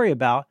nothing to worry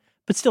about,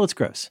 but still it's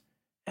gross.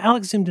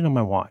 Alex zoomed in on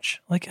my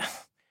watch. Like,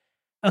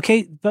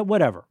 okay, but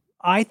whatever.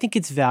 I think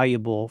it's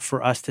valuable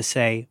for us to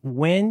say,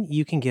 when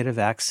you can get a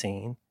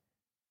vaccine,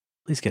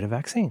 please get a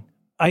vaccine.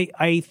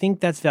 I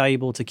think that's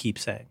valuable to keep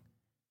saying.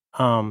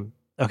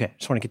 Okay,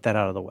 just want to get that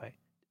out of the way.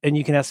 And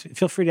you can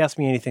feel free to ask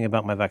me anything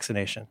about my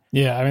vaccination.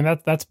 Yeah, I mean,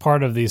 that's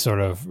part of the sort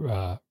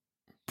of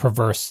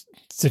perverse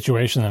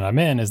situation that I'm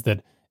in, is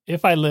that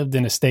if I lived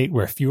in a state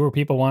where fewer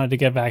people wanted to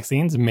get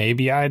vaccines,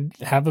 maybe I'd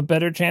have a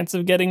better chance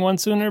of getting one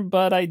sooner,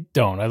 but I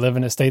don't. I live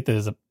in a state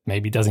that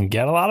maybe doesn't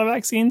get a lot of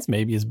vaccines,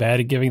 maybe is bad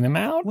at giving them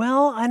out.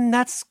 Well, and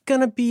that's going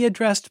to be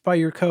addressed by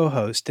your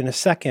co-host in a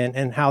second,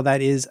 and how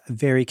that is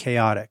very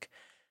chaotic.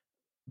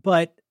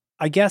 But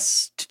I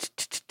guess...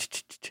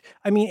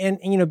 I mean,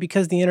 and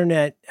because the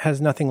internet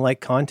has nothing like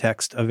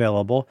context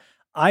available,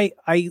 I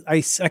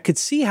could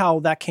see how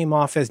that came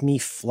off as me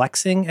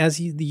flexing, as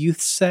the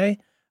youths say.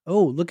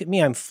 Oh, look at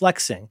me, I'm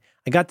flexing.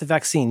 I got the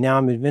vaccine, now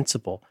I'm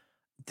invincible.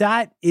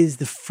 That is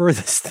the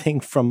furthest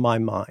thing from my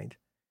mind.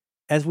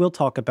 As we'll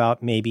talk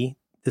about maybe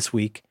this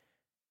week,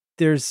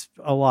 there's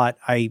a lot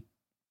I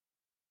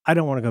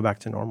don't want to go back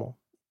to normal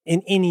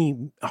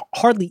in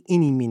hardly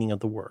any meaning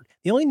of the word.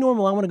 The only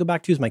normal I want to go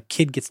back to is my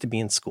kid gets to be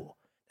in school.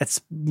 That's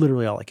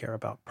literally all I care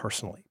about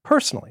personally.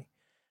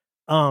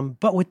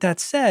 But with that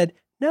said,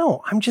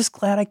 no, I'm just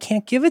glad I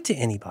can't give it to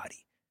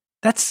anybody.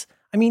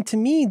 To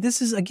me,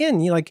 this is,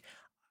 again,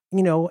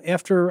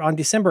 after on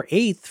December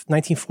 8th,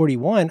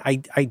 1941,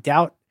 I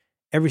doubt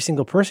every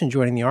single person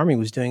joining the army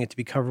was doing it to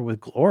be covered with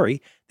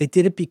glory. They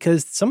did it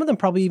because some of them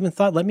probably even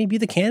thought, let me be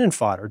the cannon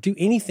fodder, do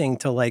anything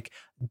to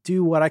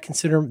do what I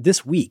consider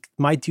this week.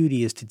 My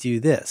duty is to do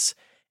this.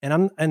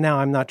 And now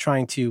I'm not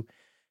trying to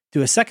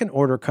do a second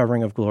order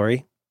covering of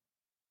glory.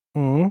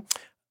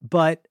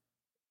 But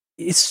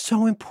it's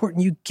so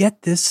important you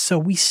get this so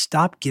we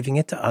stop giving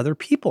it to other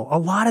people. A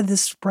lot of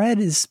this spread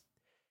is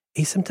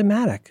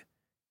asymptomatic.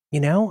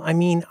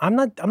 I'm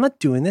not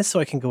doing this so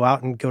I can go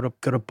out and go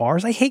to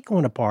bars. I hate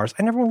going to bars.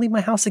 I never want to leave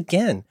my house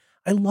again.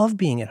 I love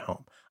being at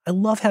home. I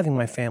love having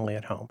my family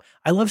at home.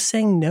 I love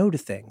saying no to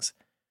things.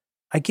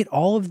 I get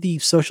all of the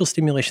social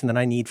stimulation that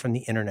I need from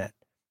the internet.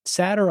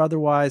 Sad or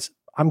otherwise,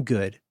 I'm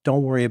good.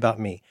 Don't worry about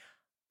me.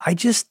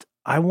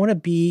 I want to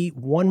be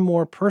one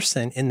more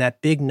person in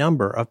that big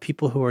number of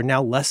people who are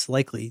now less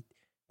likely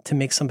to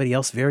make somebody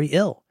else very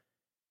ill.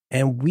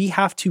 And we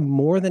have to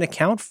more than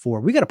account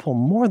for, we got to pull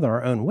more than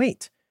our own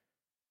weight.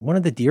 One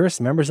of the dearest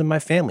members of my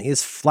family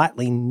is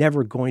flatly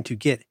never going to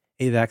get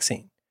a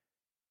vaccine,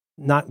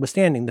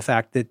 notwithstanding the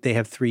fact that they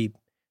have 3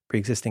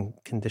 pre-existing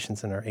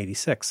conditions and are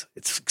 86.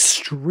 It's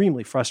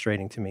extremely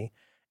frustrating to me,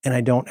 and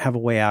I don't have a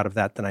way out of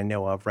that I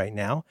know of right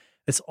now.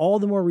 It's all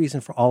the more reason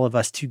for all of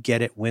us to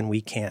get it when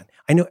we can.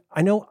 I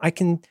know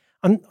I'm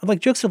like,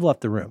 jokes have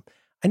left the room.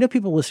 I know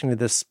people listening to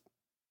this,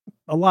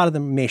 a lot of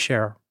them may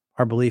share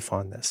our belief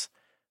on this,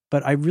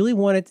 but I really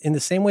want it in the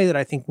same way that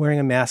I think wearing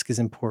a mask is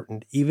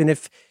important, even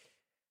if,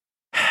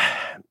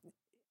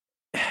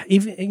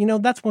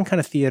 that's one kind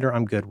of theater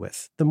I'm good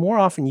with. The more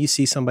often you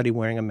see somebody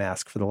wearing a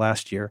mask for the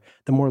last year,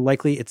 the more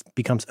likely it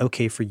becomes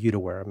okay for you to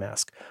wear a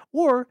mask.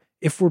 Or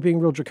if we're being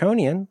real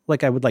draconian,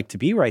 like I would like to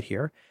be right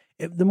here,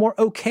 the more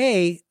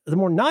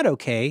not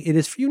okay it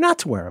is for you not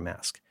to wear a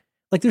mask.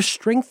 Like, there's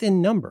strength in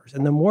numbers.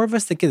 And the more of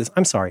us that get this,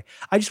 I'm sorry,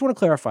 I just want to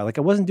clarify,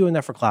 I wasn't doing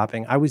that for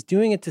clapping. I was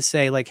doing it to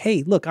say,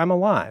 hey, look, I'm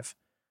alive.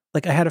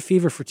 I had a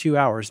fever for 2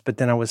 hours, but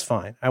then I was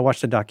fine. I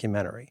watched a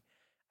documentary.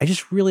 I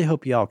just really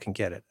hope y'all can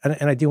get it.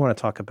 And I do want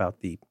to talk about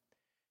the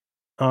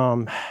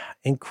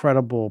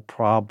incredible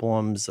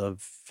problems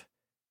of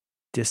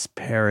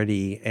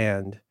disparity.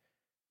 And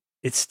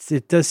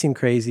it does seem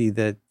crazy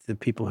that the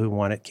people who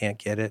want it can't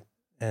get it.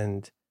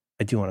 And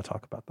I do want to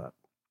talk about that.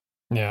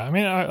 Yeah, I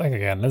mean,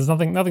 again, there's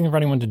nothing for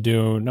anyone to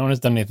do. No one has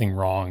done anything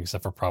wrong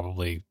except for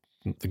probably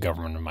the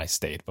government of my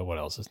state, but what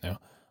else is new?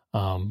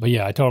 But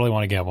yeah, I totally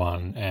want to get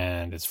one,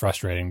 and it's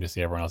frustrating to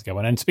see everyone else get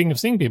one. And speaking of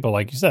seeing people,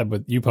 like you said,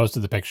 but you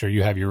posted the picture,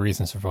 you have your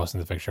reasons for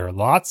posting the picture.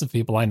 Lots of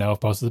people I know have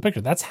posted the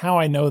picture. That's how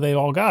I know they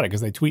all got it,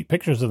 because they tweet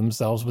pictures of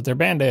themselves with their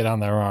Band-Aid on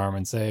their arm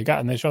and say,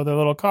 and they show their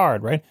little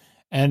card, right?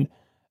 And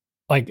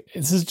like,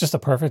 this is just a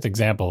perfect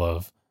example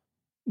of,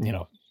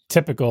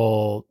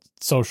 typical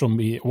social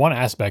media, one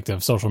aspect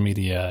of social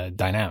media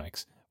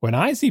dynamics. When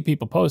I see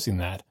people posting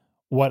that,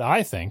 what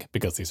I think,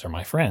 because these are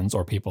my friends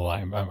or people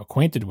I'm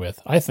acquainted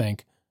with, I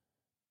think,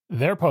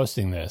 they're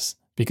posting this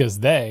because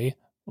they,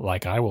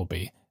 like I will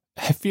be,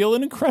 feel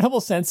an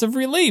incredible sense of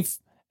relief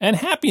and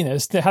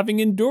happiness to having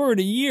endured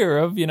a year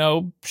of,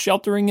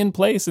 sheltering in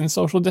place and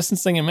social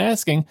distancing and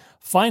masking.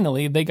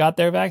 Finally, they got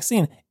their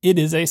vaccine. It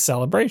is a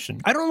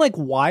celebration. I don't like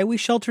why we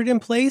sheltered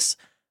in place.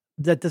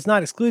 That does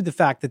not exclude the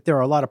fact that there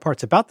are a lot of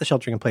parts about the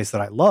sheltering in place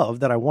that I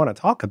love, that I want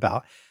to talk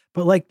about.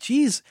 But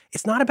geez,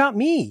 it's not about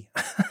me.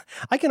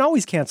 I can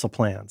always cancel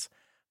plans.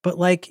 But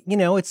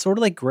it's sort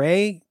of like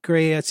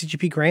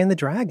CGP Grey and the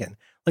Dragon.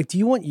 Do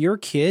you want your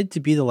kid to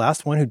be the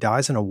last one who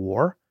dies in a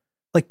war?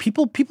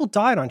 People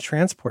died on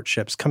transport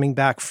ships coming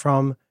back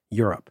from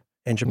Europe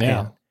and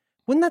Japan. Yeah.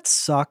 Wouldn't that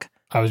suck?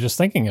 I was just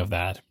thinking of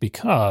that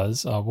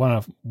because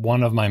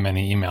one of my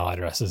many email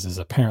addresses is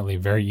apparently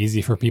very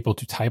easy for people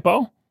to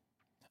typo.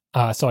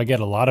 So I get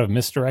a lot of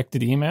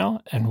misdirected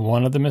email, and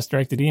one of the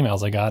misdirected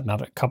emails I got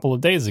not a couple of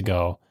days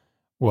ago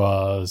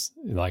was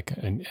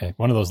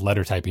one of those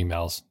letter type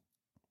emails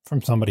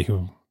from somebody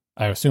who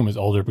I assume is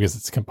older because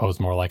it's composed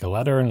more like a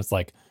letter, and it's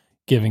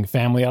giving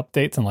family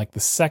updates. And the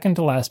second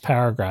to last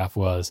paragraph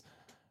was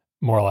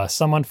more or less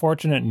some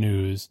unfortunate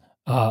news.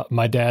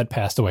 My dad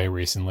passed away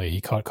recently.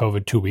 He caught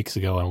COVID 2 weeks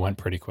ago and went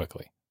pretty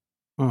quickly.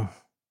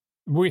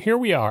 Here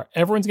we are.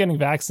 Everyone's getting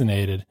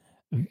vaccinated.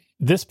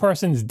 This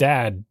person's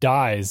dad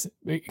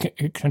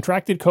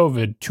contracted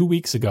COVID 2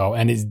 weeks ago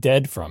and is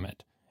dead from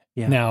it.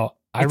 Yeah. Now,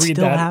 it's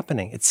still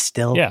happening. It's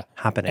still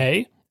happening.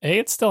 A,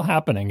 it's still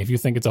happening. If you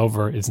think it's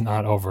over, it's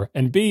not over.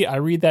 And B, I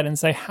read that and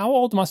say, how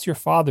old must your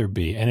father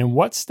be? And in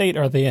what state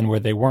are they in where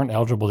they weren't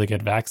eligible to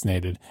get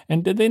vaccinated?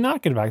 And did they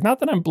not get vaccinated?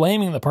 Not that I'm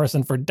blaming the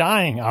person for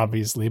dying,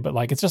 obviously, but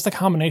it's just a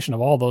combination of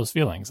all those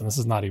feelings. And this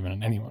is not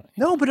even anyone.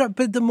 No,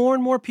 but the more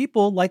and more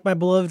people, like my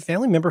beloved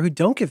family member, who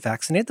don't get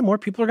vaccinated, the more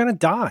people are going to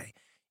die.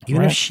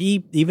 Even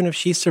if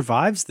she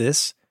survives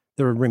this,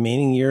 the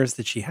remaining years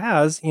that she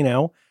has,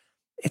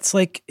 it's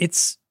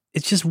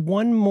it's just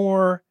one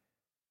more.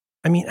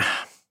 I mean,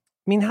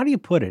 how do you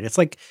put it? It's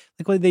like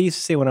what they used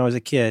to say when I was a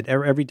kid.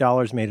 Every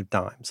dollar is made of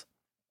dimes.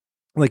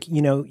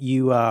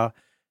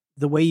 The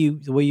way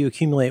you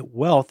accumulate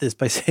wealth is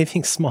by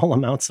saving small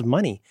amounts of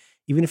money,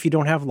 even if you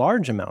don't have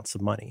large amounts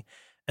of money.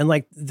 And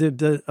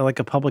the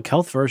a public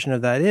health version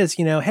of that is,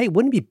 hey,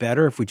 wouldn't it be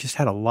better if we just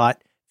had a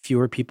lot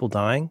fewer people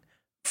dying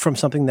from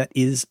something that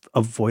is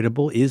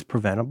avoidable, is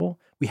preventable?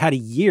 We had a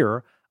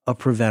year of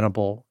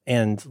preventable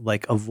and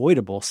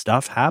avoidable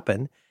stuff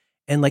happen.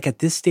 And at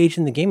this stage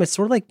in the game, it's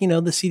sort of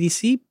the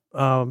CDC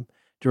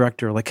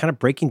director, kind of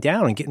breaking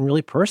down and getting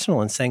really personal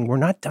and saying, we're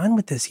not done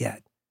with this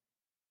yet.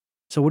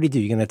 So what do?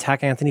 You're going to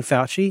attack Anthony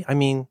Fauci? I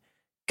mean,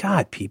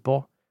 God,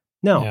 people.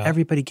 No,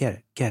 Everybody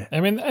get it.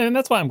 I mean, and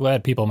that's why I'm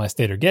glad people in my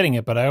state are getting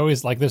it, but I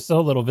always there's so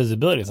little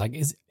visibility.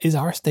 It's is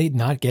our state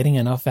not getting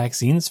enough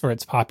vaccines for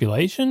its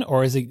population?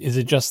 Or is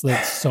it just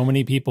that so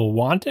many people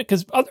want it?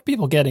 Because other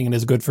people getting it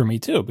is good for me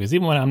too, because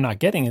even when I'm not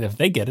getting it, if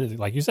they get it,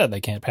 like you said,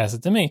 they can't pass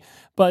it to me.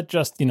 But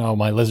just,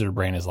 my lizard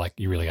brain is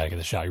you really got to get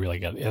the shot. You really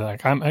got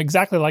to, I'm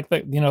exactly like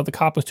the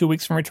cop was 2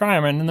 weeks from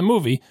retirement in the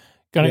movie.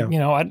 I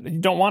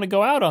don't want to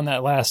go out on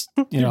that last,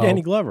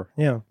 Danny Glover.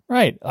 Yeah.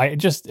 Right. I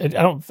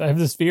have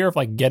this fear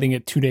of getting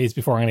it 2 days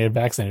before I'm going to get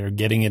vaccinated, or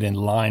getting it in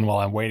line while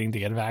I'm waiting to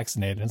get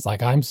vaccinated. It's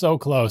I'm so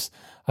close.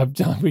 I've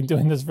been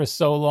doing this for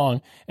so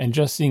long, and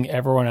just seeing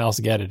everyone else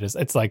get it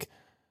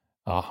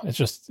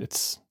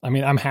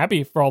I'm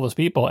happy for all those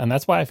people. And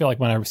that's why I feel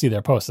when I see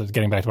their posts,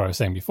 getting back to what I was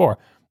saying before,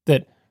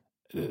 that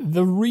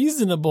the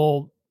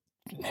reasonable,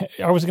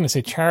 I was going to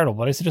say charitable,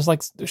 but I said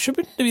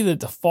shouldn't it be the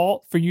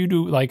default for you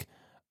to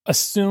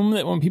assume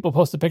that when people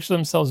post a picture of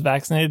themselves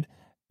vaccinated,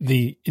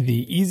 the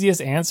easiest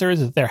answer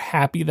is that they're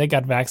happy they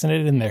got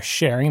vaccinated and they're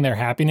sharing their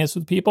happiness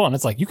with people? And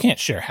it's you can't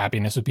share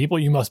happiness with people.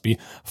 You must be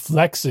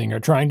flexing or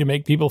trying to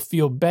make people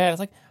feel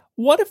bad. It's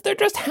what if they're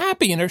just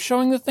happy and they're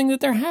showing the thing that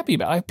they're happy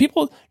about?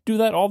 People do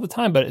that all the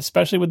time, but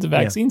especially with the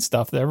vaccine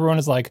stuff, that everyone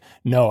is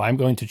no, I'm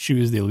going to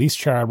choose the least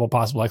charitable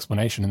possible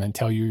explanation and then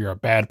tell you you're a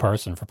bad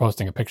person for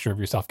posting a picture of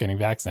yourself getting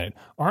vaccinated.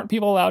 Aren't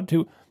people allowed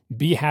to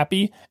be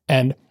happy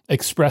and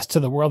express to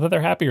the world that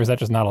they're happy, or is that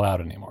just not allowed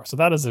anymore? So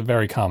that is a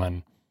very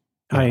common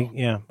I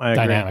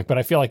dynamic, agree. But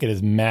I feel it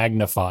is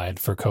magnified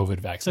for COVID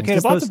vaccines.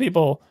 Because lots of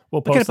people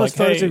will post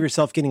photos of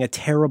yourself getting a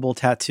terrible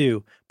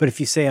tattoo, but if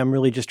you say, I'm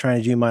really just trying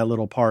to do my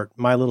little part,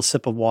 my little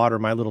sip of water,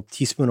 my little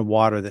teaspoon of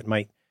water that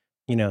might,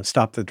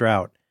 stop the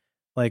drought,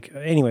 Like,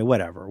 anyway,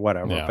 whatever.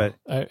 Yeah. But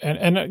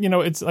and you know,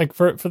 it's like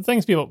for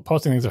things, people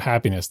posting things of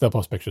happiness, they'll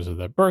post pictures of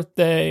their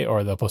birthday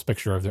or they'll post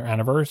picture of their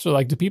anniversary.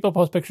 Like, do people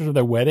post pictures of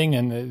their wedding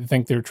and they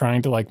think they're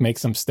trying to like make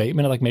some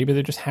statement? Like maybe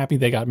they're just happy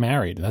they got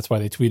married, and that's why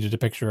they tweeted a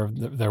picture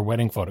of their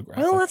wedding photograph.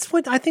 Well, that's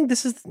what I think.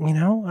 This is, you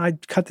know,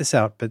 I'd cut this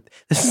out, but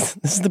this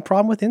is the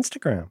problem with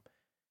Instagram.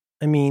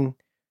 I mean,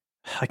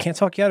 I can't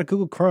talk you out of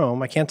Google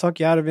Chrome. I can't talk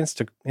you out of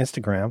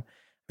Instagram.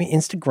 I mean,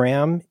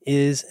 Instagram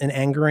is an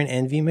anger and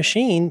envy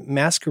machine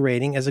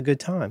masquerading as a good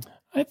time.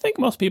 I think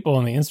most people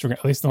on the Instagram,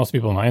 at least most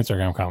people in my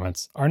Instagram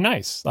comments, are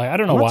nice. Like, I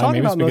don't know why. I'm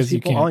Maybe talking about it's because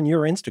most people on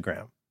your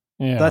Instagram.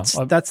 Yeah,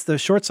 that's the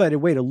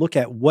short-sighted way to look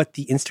at what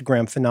the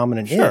Instagram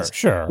phenomenon is.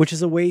 Sure. Which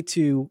is a way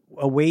to.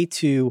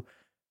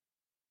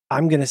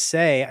 I'm going to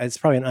say, it's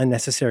probably an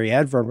unnecessary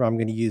adverb, but I'm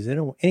going to use it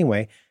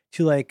anyway,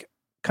 to like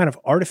kind of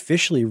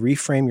artificially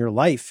reframe your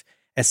life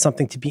as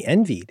something to be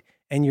envied.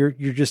 And you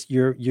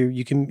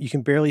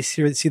can barely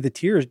see the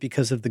tears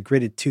because of the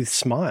gritted tooth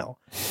smile.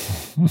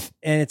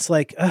 And it's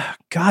like, oh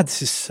God,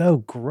 this is so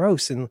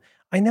gross. And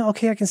I know,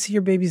 okay, I can see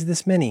your baby's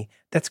this many.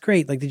 That's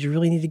great. Like, did you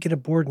really need to get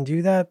aboard and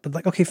do that? But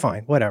like, okay,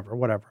 fine, whatever.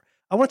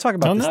 I want to talk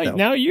about this though.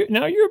 Now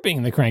you're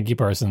being the cranky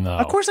person though.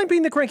 Of course I'm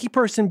being the cranky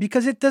person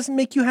because it doesn't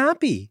make you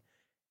happy.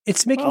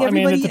 It's making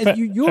everybody,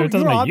 you're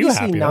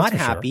obviously not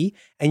happy,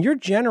 and you're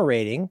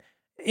generating,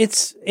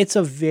 it's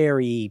a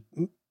very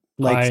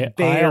like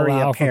Bay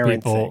Area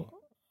parent thing.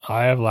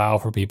 I allow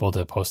for people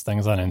to post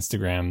things on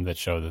Instagram that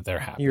show that they're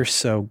happy. You're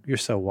so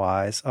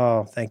wise.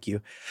 Oh, thank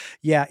you.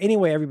 Yeah.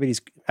 Anyway,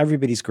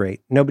 everybody's great.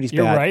 Nobody's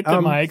You're bad. right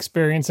that my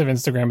experience of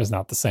Instagram is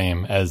not the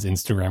same as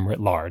Instagram writ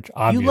large.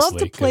 Obviously, you love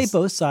to play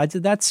both sides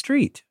of that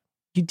street.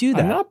 You do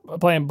that. I'm not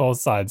playing both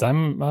sides.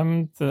 I'm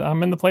in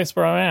the place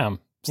where I am.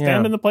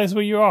 Stand in the place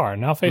where you are.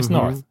 Now face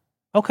north.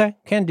 Okay,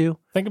 can do.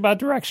 Think about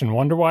direction.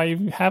 Wonder why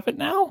you have it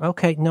now.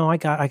 Okay, no, I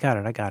got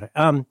it.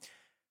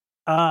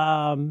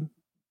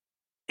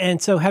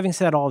 And so having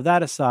said all of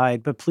that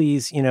aside, but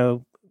please, you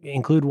know,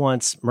 include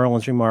once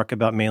Merlin's remark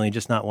about mainly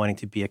just not wanting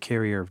to be a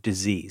carrier of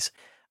disease.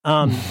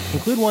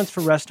 Include once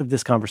for rest of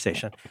this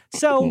conversation.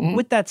 So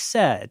with that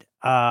said,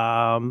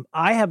 I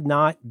have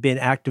not been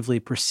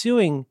actively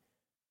pursuing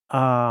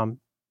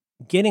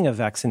getting a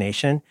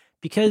vaccination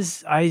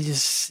because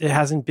it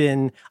hasn't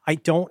been,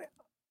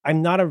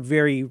 I'm not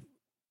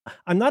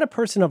a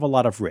person of a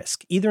lot of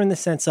risk, either in the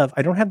sense of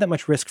I don't have that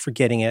much risk for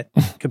getting it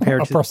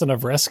compared to a person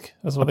of risk.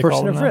 That's what they call it.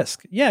 A person of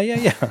risk. Yeah.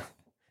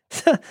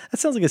 That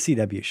sounds like a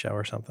CW show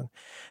or something.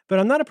 But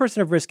I'm not a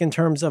person of risk in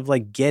terms of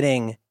like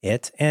getting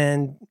it.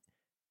 And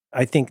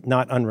I think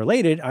not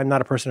unrelated, I'm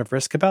not a person of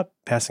risk about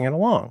passing it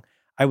along.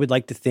 I would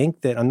like to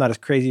think that I'm not as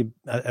crazy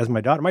as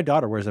my daughter. My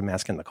daughter wears a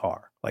mask in the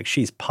car. Like,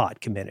 she's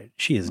pot committed.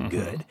 She is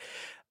good.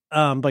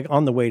 Like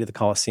on the way to the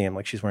Coliseum,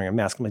 like she's wearing a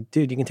mask. I'm like,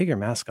 dude, you can take your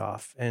mask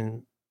off.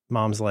 And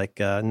mom's like,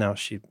 no,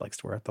 she likes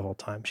to wear it the whole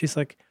time. She's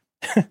like,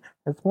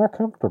 it's more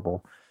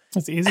comfortable.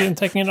 It's easier than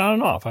taking it on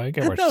and off. I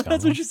get where she's coming.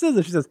 That's what she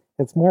says. She says,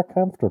 it's more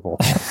comfortable.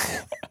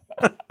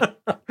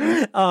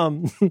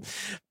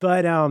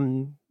 But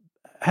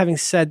having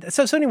said,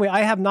 so anyway,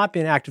 I have not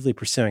been actively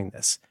pursuing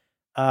this.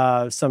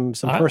 Some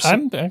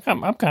person.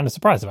 I'm kind of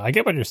surprised. I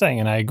get what you're saying,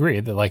 and I agree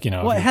that, like, you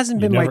know, well, it hasn't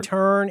been my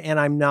turn, and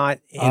I'm not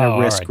in a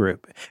risk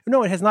group.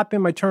 No, it has not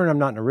been my turn. I'm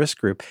not in a risk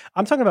group.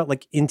 I'm talking about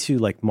like into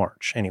like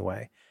March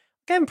anyway.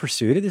 I haven't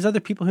pursued it. There's other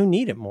people who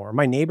need it more.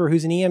 My neighbor,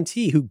 who's an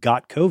EMT, who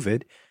got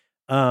COVID.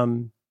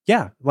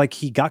 Like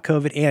he got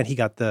COVID and he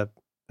got the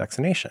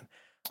vaccination.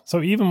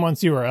 So even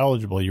once you were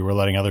eligible, you were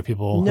letting other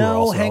people.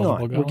 No, hang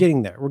on. Go? We're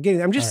getting there.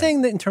 I'm just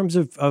saying that in terms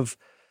of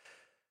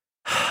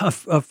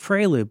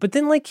Prelude. But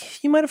then,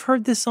 like, you might have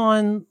heard this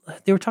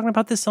they were talking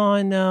about this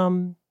on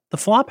the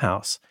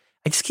Flophouse.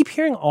 I just keep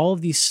hearing all of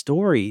these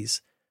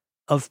stories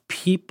of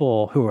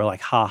people who are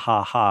like, ha,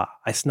 ha, ha,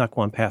 I snuck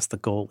one past the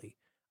goalie.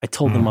 I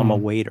told them I'm a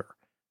waiter.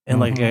 And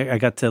like, I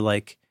got to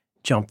like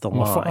jump the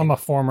line. I'm a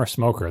former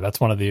smoker. That's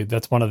one of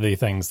the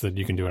things that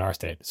you can do in our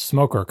state.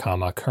 Smoker,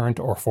 current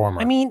or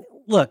former. I mean,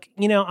 look,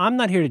 you know, I'm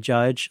not here to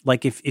judge.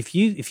 Like, if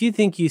you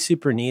think you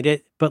super need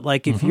it, but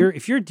like if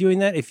you're doing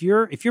that, if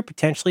you're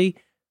potentially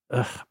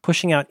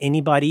pushing out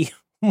anybody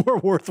more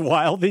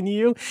worthwhile than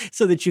you,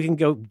 so that you can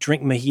go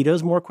drink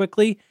mojitos more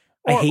quickly.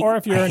 Or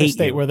if you're in a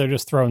state where they're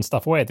just throwing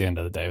stuff away at the end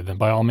of the day, then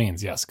by all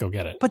means, yes, go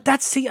get it. But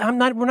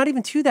we're not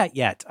even to that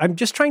yet. I'm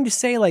just trying to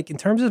say, like, in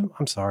terms of,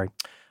 I'm sorry,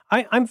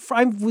 I'm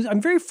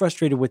very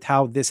frustrated with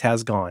how this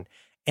has gone.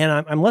 And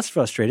I'm less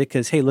frustrated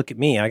because, hey, look at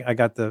me, I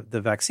got the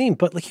vaccine.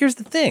 But like, here's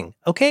the thing,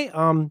 okay?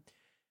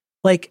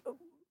 Like,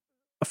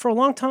 for a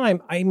long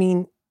time, I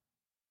mean,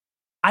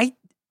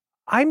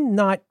 I'm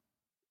not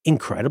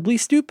incredibly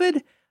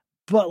stupid,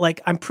 but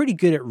like, I'm pretty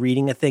good at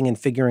reading a thing and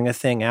figuring a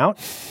thing out.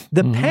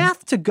 The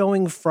path to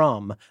going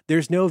from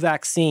there's no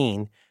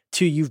vaccine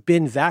to you've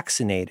been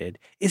vaccinated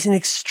is an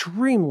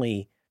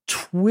extremely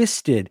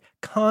twisted,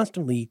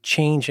 constantly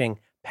changing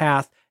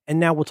path. And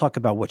now we'll talk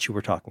about what you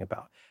were talking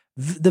about.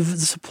 The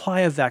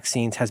supply of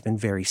vaccines has been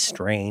very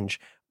strange.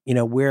 You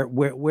know,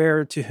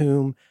 where to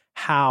whom,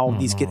 how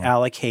these get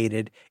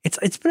allocated.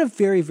 It's been a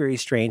very, very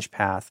strange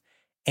path.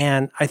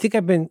 And I think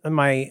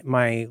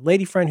my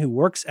lady friend who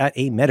works at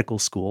a medical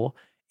school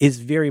is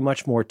very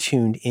much more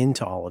tuned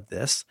into all of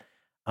this.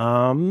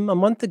 A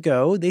month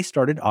ago, they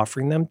started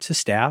offering them to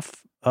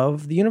staff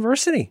of the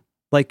university.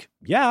 Like,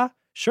 yeah,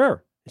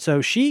 sure.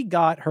 So she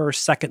got her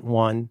second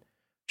one.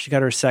 She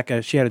had a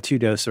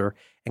 2-doser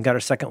and got her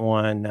second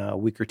one a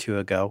week or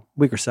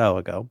so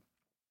ago.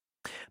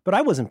 But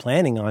I wasn't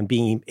planning on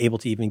being able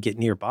to even get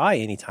nearby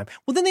anytime.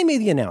 Well, then they made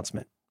the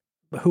announcement.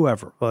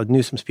 Whoever,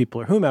 Newsom's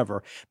people or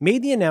whomever,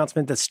 made the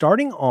announcement that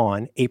starting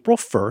on April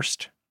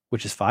 1st,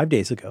 which is 5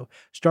 days ago,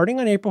 starting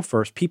on April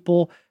 1st,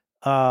 people,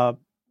 I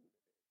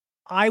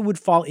would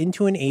fall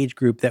into an age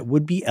group that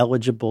would be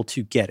eligible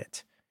to get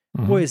it.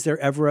 Mm-hmm. Boy, is there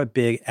ever a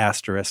big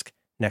asterisk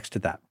next to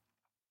that.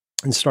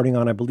 And starting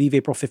on, I believe,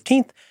 April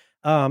 15th,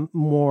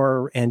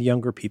 more and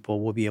younger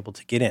people will be able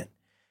to get in.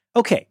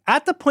 Okay,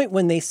 at the point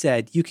when they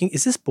said,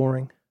 is this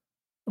boring?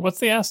 What's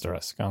the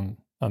asterisk on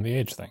the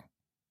age thing?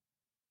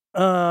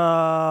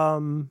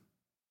 Well,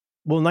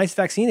 nice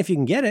vaccine if you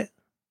can get it.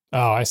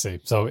 Oh, I see.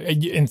 So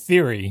in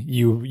theory,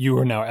 you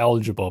are now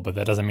eligible, but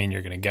that doesn't mean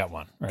you're going to get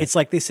one. Right? It's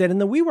like they said in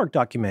the WeWork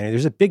documentary.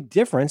 There's a big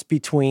difference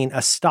between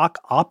a stock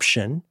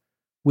option,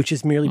 which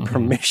is merely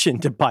permission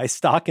to buy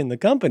stock in the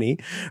company,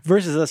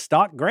 versus a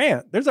stock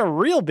grant. There's a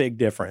real big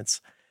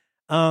difference.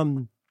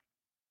 And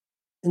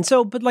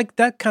so, but like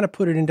that kind of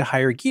put it into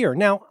higher gear.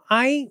 Now,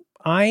 I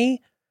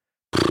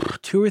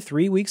 2 or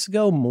 3 weeks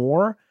ago,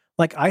 more,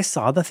 like I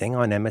saw the thing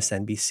on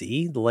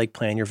MSNBC, the like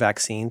plan your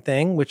vaccine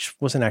thing, which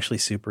wasn't actually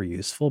super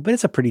useful, but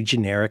it's a pretty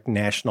generic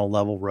national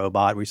level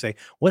robot where you say,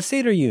 what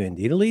state are you in?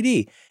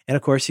 D. And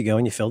of course you go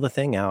and you fill the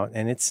thing out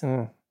and it's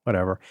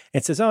whatever.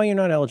 It says, oh, you're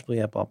not eligible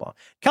yet, blah, blah.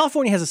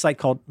 California has a site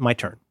called My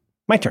Turn.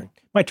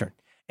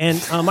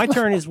 And My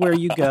Turn is where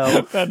you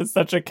go. That is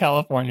such a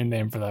California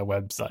name for that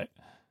website.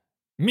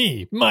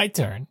 My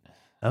turn.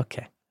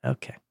 Okay.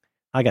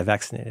 I got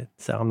vaccinated,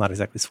 so I'm not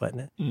exactly sweating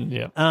it.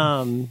 Yeah.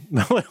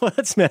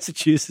 What's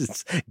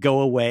Massachusetts?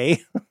 Go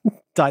away.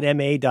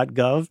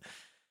 .ma.gov.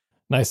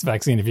 Nice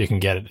vaccine if you can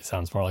get it. It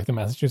sounds more like the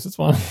Massachusetts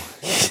one.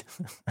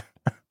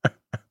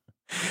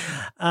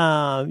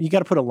 You got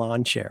to put a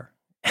lawn chair.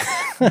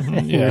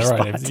 Yeah,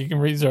 right. If you can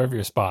reserve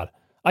your spot.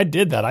 I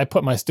did that. I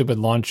put my stupid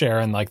lawn chair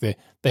in like they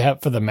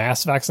have for the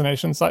mass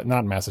vaccination site,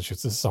 not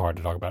Massachusetts. This is so hard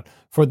to talk about.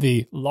 For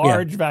the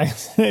large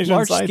vaccination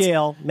large sites,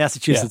 scale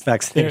Massachusetts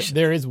vaccination.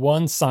 There is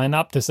one sign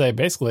up to say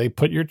basically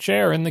put your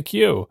chair in the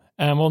queue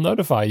and we'll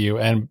notify you.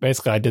 And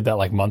basically I did that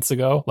like months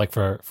ago, like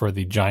for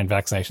the giant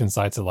vaccination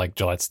sites at like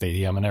Gillette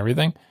Stadium and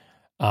everything.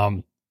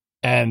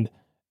 And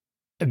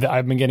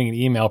I've been getting an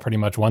email pretty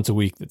much once a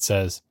week that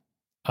says,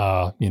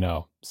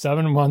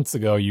 7 months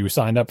ago, you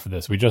signed up for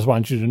this. We just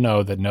want you to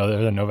know that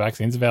there are no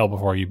vaccines available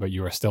for you, but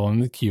you are still in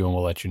the queue and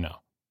we'll let you know.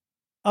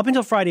 Up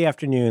until Friday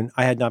afternoon,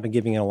 I had not been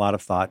giving it a lot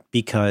of thought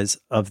because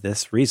of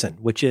this reason,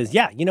 which is,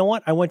 you know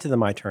what? I went to the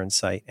My Turn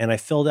site and I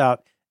filled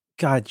out,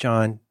 God,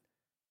 John,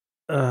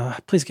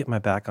 please get my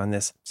back on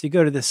this. So you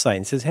go to this site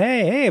and it says,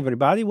 hey,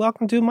 everybody,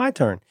 welcome to My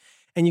Turn.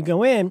 And you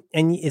go in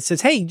and it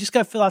says, hey, you just got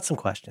to fill out some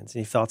questions.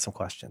 And you fill out some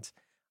questions.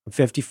 I'm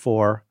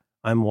 54.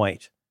 I'm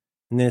white.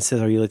 And then it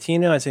says, are you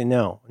Latino? I say,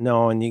 no.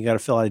 And you got to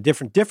fill out a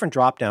different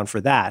drop down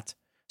for that.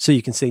 So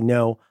you can say,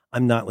 no,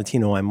 I'm not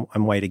Latino.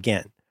 I'm white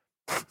again.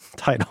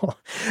 Title.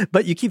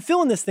 But you keep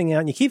filling this thing out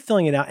and you keep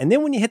filling it out. And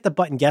then when you hit the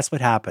button, guess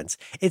what happens?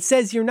 It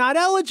says you're not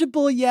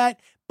eligible yet,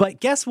 but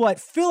guess what?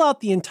 Fill out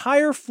the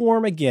entire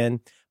form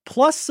again,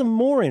 plus some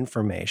more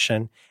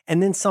information,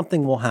 and then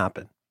something will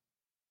happen.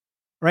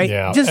 Right?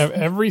 Yeah.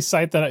 Every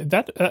site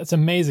that's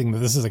amazing that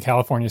this is a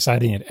California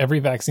site, and every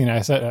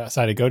vaccine site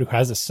I go to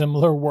has a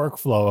similar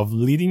workflow of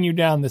leading you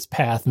down this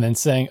path and then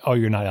saying, oh,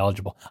 you're not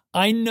eligible.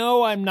 I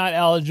know I'm not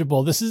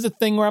eligible. This is a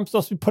thing where I'm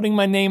supposed to be putting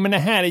my name in a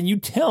hat, and you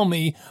tell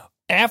me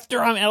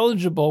after I'm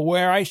eligible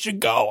where I should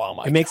go. Oh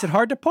my God. It makes it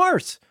hard to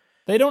parse.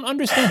 They don't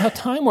understand how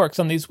time works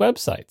on these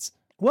websites.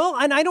 Well,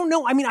 and I don't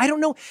know. I mean, I don't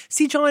know.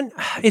 See, John,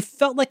 it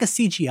felt like a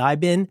CGI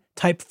bin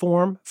type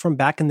form from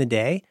back in the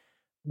day,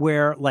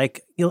 where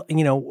like,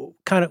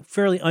 kind of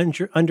fairly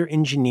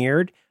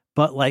under-engineered,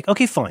 but like,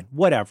 okay, fine,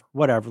 whatever,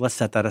 let's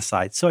set that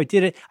aside. So I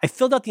did it. I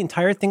filled out the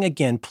entire thing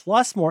again,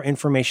 plus more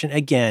information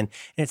again.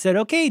 And it said,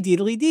 okay,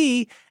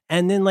 D.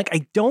 And then like,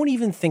 I don't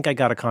even think I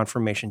got a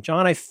confirmation.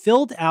 John, I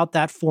filled out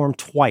that form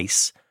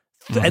twice,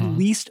 at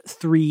least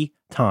 3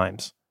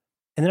 times.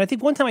 And then I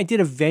think one time I did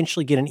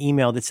eventually get an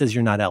email that says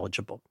you're not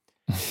eligible.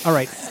 All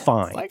right,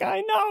 fine. It's like,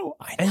 I know.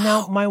 And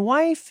now my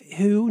wife,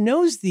 who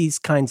knows these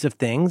kinds of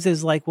things,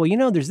 is like,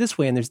 well, there's this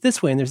way and there's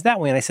this way and there's that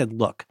way. And I said,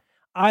 look,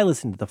 I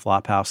listen to the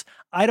Flophouse.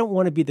 I don't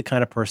want to be the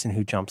kind of person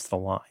who jumps the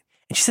line.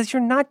 And she says,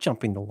 you're not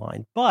jumping the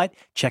line, but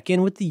check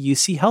in with the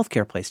UC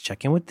healthcare place.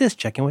 Check in with this,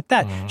 check in with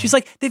that. She's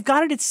like, they've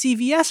got it at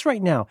CVS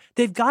right now.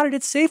 They've got it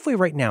at Safeway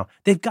right now.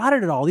 They've got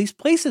it at all these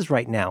places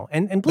right now.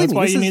 And believe me, that's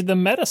why you need the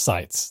meta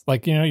sites,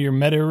 like, your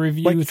meta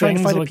review like things. Trying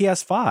to find a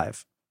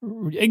PS5.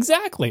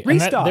 Exactly.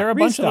 Restock, and there are a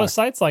bunch of restock. those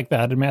sites like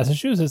that in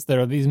Massachusetts. There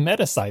are these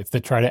meta sites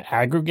that try to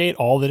aggregate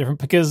all the different,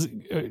 because,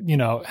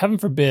 heaven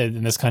forbid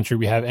in this country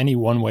we have any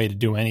one way to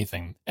do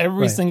anything.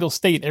 Every Right. single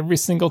state, every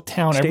single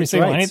town, every States'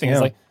 single rights, anything. yeah.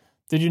 It's like,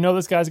 did you know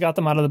this guy's got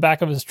them out of the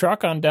back of his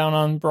truck down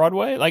on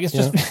Broadway? Like, it's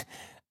just,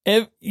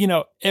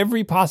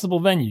 every possible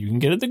venue. You can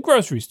get it at the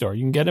grocery store.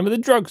 You can get them at the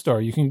drugstore.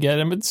 You can get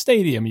them at the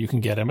stadium. You can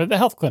get them at the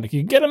health clinic.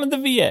 You can get them at the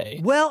VA.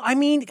 Well, I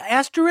mean,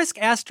 asterisk,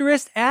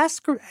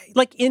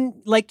 like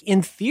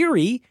in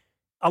theory,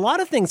 a lot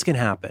of things can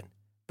happen.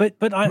 But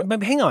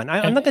hang on,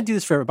 I'm not going to do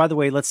this forever. By the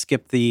way, let's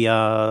skip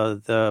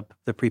the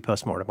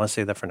pre-postmortem. Let's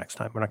save that for next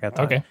time. We're not going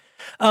to have time.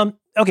 Okay.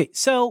 Okay.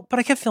 So, but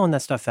I kept filling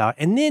that stuff out,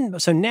 and then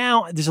so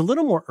now there's a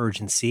little more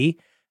urgency.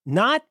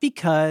 Not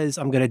because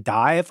I'm going to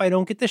die if I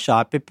don't get the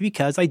shot, but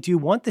because I do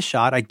want the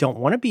shot. I don't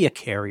want to be a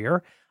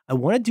carrier. I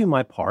want to do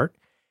my part,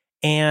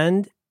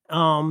 and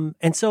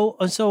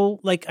so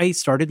like I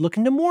started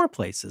looking to more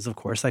places. Of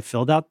course, I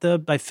filled out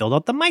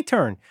the My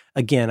Turn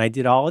again. I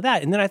did all of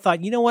that, and then I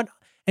thought, you know what?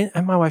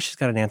 And my wife, she's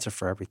got an answer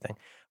for everything,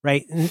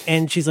 right?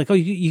 And she's like, oh,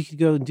 you could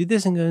go and do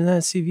this and go to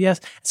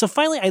CVS. So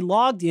finally, I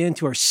logged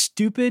into our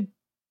stupid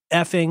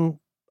effing.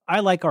 I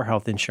like our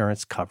health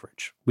insurance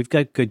coverage. We've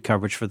got good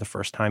coverage for the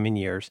first time in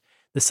years.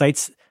 The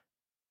site's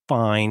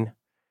fine.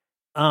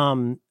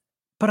 But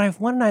I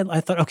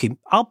thought, okay,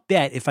 I'll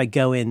bet if I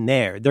go in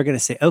there, they're going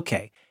to say,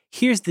 okay,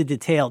 here's the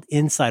detailed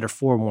insider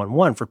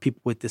 411 for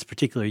people with this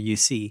particular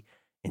UC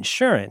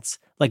insurance.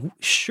 Like,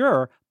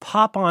 sure,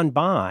 pop on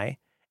by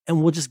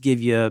and we'll just give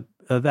you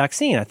a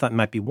vaccine. I thought it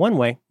might be one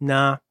way.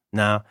 No.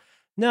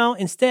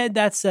 Instead,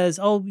 that says,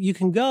 oh, you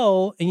can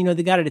go and,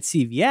 they got it at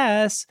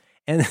CVS.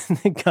 And then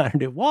they got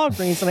it at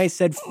Walgreens, and I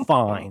said,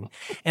 fine.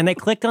 And I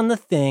clicked on the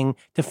thing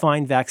to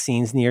find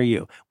vaccines near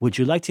you. Would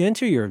you like to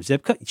enter your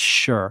zip code?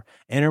 Sure.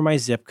 Enter my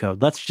zip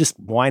code.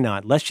 Why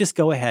not? Let's just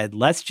go ahead.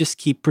 Let's just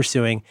keep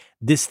pursuing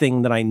this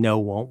thing that I know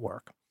won't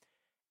work.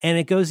 And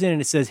it goes in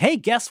and it says, hey,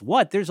 guess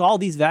what? There's all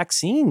these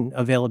vaccine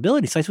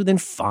availability sites within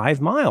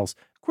 5 miles.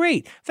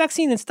 Great.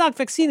 Vaccine in stock,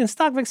 vaccine in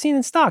stock, vaccine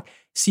in stock.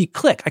 So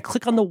I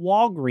click on the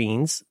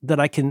Walgreens that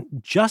I can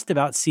just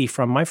about see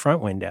from my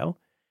front window,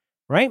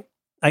 right?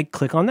 I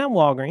click on that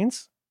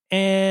Walgreens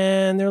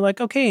and they're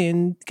like, okay,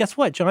 and guess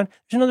what, John?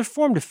 There's another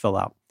form to fill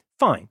out.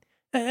 Fine.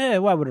 Why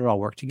would it all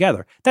work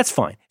together? That's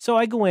fine. So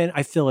I go in,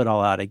 I fill it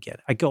all out again.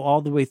 I go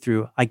all the way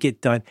through. I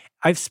get done.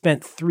 I've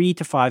spent 3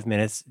 to 5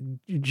 minutes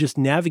just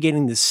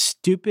navigating this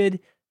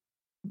stupid,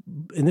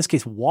 in this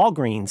case,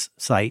 Walgreens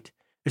site.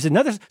 There's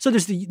another, so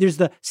there's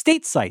the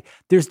state site,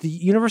 there's the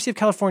University of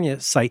California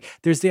site,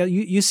 there's the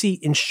UC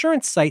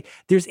insurance site,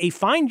 there's a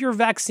find your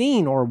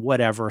vaccine or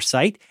whatever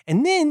site,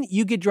 and then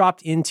you get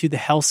dropped into the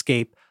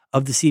hellscape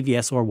of the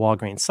CVS or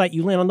Walgreens site.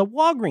 You land on the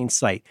Walgreens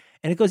site,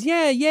 and it goes,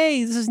 yeah,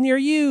 yay, this is near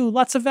you,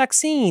 lots of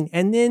vaccine.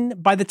 And then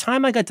by the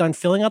time I got done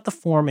filling out the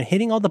form and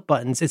hitting all the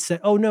buttons, it said,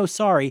 oh no,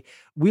 sorry,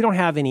 we don't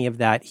have any of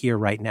that here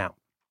right now.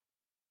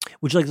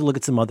 Would you like to look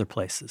at some other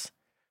places?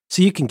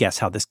 So you can guess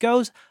how this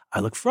goes. I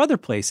look for other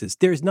places.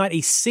 There's not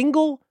a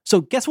single. So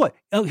guess what?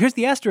 Oh, here's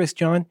the asterisk,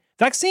 John.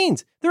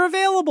 Vaccines, they're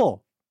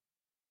available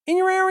in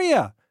your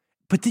area.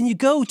 But then you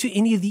go to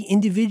any of the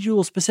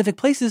individual specific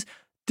places.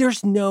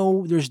 There's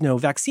no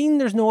vaccine.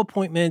 There's no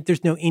appointment.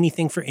 There's no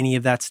anything for any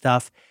of that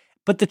stuff.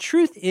 But the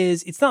truth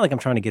is, it's not like I'm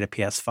trying to get a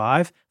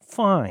PS5.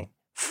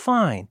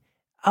 Fine.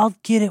 I'll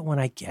get it when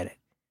I get it.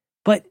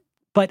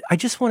 But I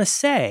just want to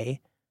say,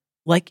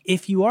 like,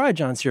 if you are a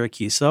John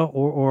Siracusa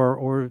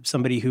or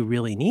somebody who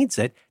really needs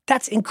it,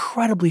 that's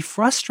incredibly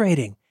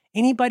frustrating.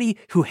 Anybody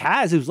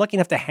who's lucky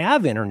enough to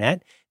have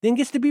internet then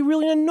gets to be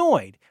really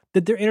annoyed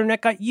that their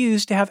internet got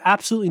used to have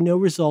absolutely no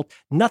result.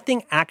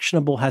 Nothing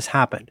actionable has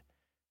happened.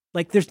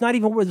 Like, there's not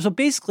even, so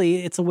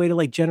basically it's a way to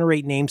like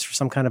generate names for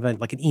some kind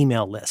of like an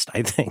email list,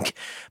 I think.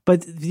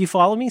 But do you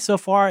follow me so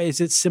far? Is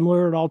it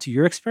similar at all to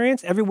your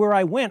experience? Everywhere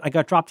I went, I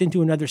got dropped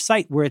into another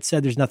site where it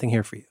said there's nothing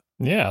here for you.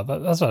 Yeah,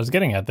 that's what I was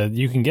getting at, that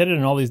you can get it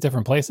in all these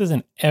different places,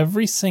 and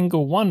every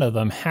single one of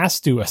them has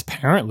to,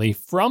 apparently,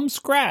 from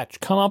scratch,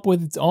 come up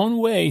with its own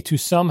way to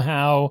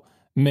somehow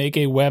make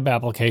a web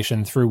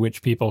application through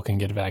which people can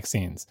get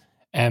vaccines.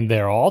 And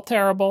they're all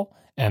terrible,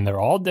 and they're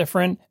all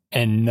different,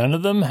 and none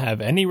of them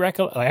have any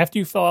after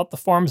you fill out the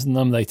forms in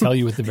them, they tell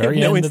you at the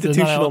very end no that there's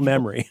not institutional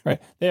memory.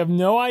 Right. They have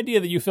no idea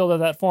that you filled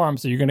out that form,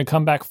 so you're going to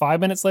come back 5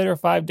 minutes later,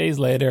 5 days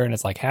later, and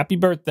it's like, happy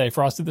birthday,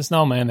 Frosty the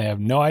Snowman. They have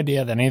no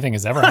idea that anything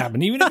has ever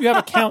happened, even if you have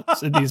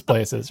accounts at these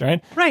places,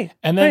 right? Right.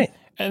 And then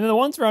the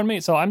ones around me,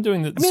 so I'm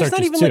doing the searches it's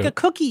not even too. like a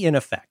cookie in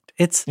effect.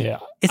 It's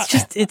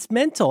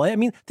mental. I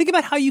mean, think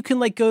about how you can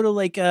like go to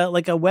like a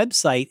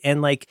website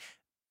and like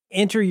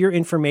enter your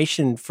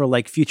information for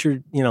like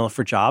future,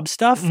 for job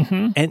stuff.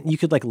 Mm-hmm. And you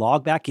could like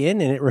log back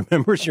in and it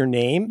remembers your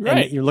name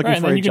and you're looking for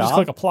a job. And then you can just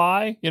click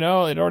apply, it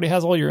already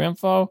has all your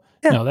info.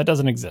 Yeah. No, that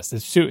doesn't exist.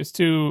 It's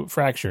too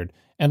fractured.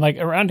 And like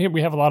around here,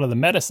 we have a lot of the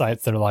meta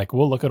sites that are like,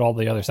 we'll look at all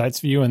the other sites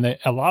for you. And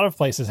a lot of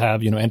places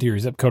have, enter your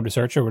zip code to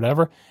search or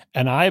whatever.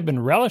 And I've been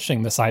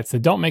relishing the sites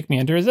that don't make me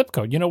enter a zip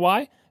code. You know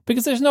why?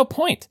 Because there's no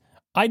point.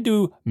 I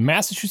do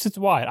Massachusetts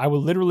wide. I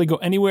will literally go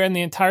anywhere in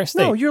the entire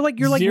state. No, you're like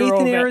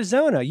Nathan in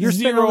Arizona. You're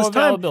spending all this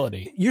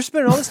availability. You're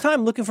spending all this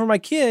time looking for my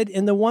kid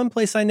in the one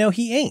place I know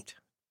he ain't.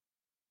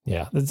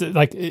 Yeah,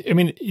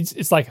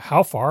 it's like,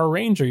 how far a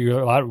range are you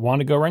allowed want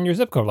to go around your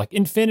zip code? Like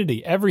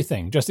infinity,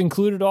 everything, just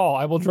include it all.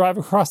 I will drive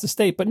across the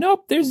state, but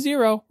nope, there's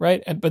 0,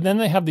 right? But then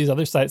they have these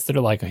other sites that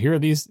are like, here are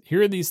these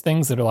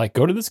things that are like,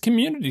 go to this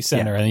community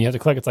center, and you have to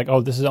click. It's like,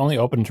 oh, this is only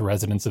open to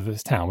residents of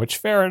this town, which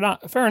fair enough.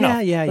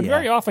 Yeah. But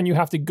very often you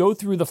have to go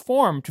through the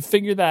form to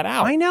figure that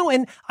out. I know,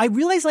 and I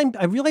realize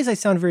I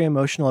sound very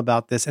emotional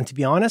about this, and to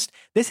be honest,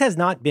 this has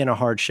not been a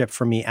hardship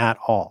for me at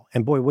all.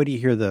 And boy, what do you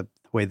hear the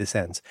way this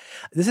ends?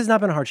 This has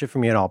not been a hardship for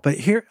me at all. But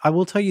here, I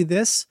will tell you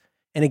this.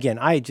 And again,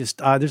 I just,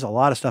 there's a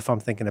lot of stuff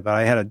I'm thinking about.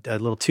 I had a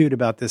little toot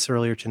about this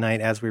earlier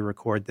tonight as we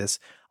record this.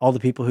 All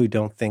the people who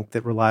don't think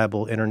that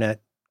reliable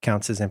internet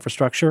counts as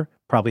infrastructure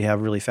probably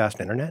have really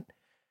fast internet.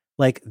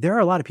 Like, there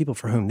are a lot of people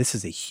for whom this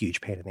is a huge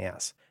pain in the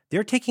ass.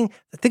 They're think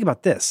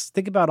about this.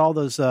 Think about all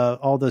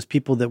those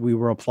people that we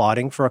were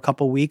applauding for a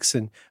couple weeks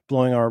and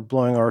blowing our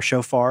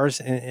shofars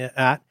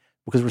at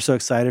because we're so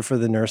excited for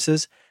the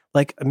nurses.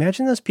 Like,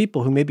 imagine those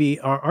people who maybe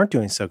aren't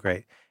doing so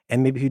great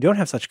and maybe who don't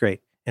have such great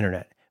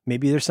internet.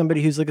 Maybe there's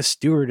somebody who's like a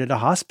steward at a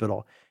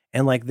hospital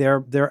and like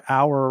their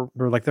hour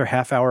or like their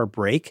half hour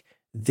break,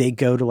 they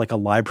go to like a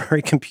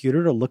library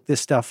computer to look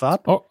this stuff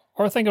up.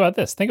 Or think about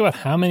this. Think about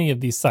how many of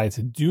these sites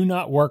do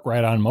not work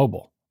right on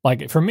mobile.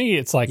 Like for me,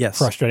 it's like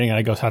frustrating and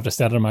I have to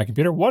stand on my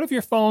computer. What if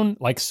your phone,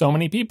 like so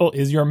many people,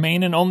 is your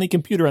main and only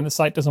computer and the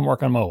site doesn't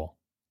work on mobile?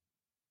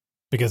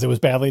 Because it was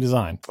badly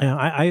designed.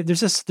 Yeah,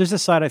 there's a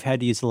site I've had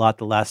to use a lot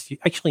the last few.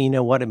 Actually, you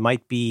know what? It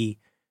might be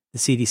the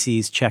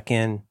CDC's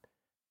check-in.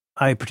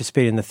 I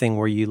participate in the thing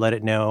where you let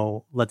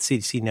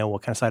CDC know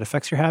what kind of side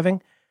effects you're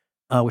having,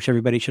 which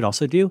everybody should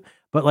also do.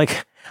 But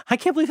like, I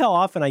can't believe how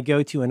often I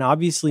go to an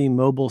obviously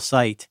mobile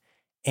site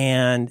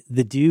and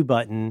the do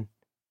button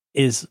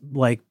is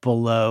like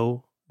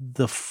below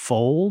the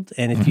fold,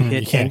 and if you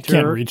hit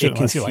enter, it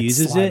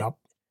confuses it.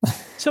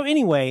 So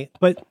anyway,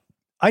 but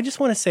I just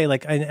want to say,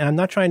 like, I'm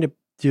not trying to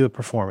do a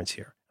performance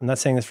here. I'm not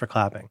saying this for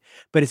clapping,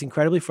 but it's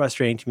incredibly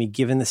frustrating to me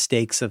given the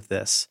stakes of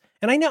this.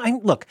 And I know,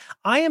 look,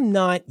 I am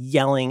not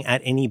yelling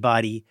at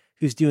anybody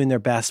who's doing their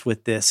best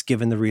with this,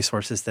 given the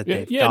resources that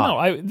they've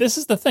got. No, this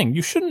is the thing.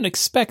 You shouldn't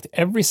expect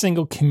every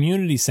single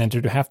community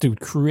center to have to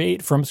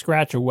create from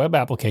scratch a web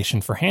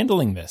application for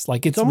handling this.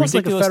 Like, it's almost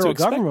like a ridiculous federal to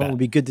expect government that. would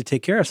be good to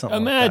take care of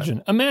something.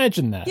 Imagine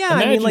that. Yeah,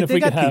 I mean, like, they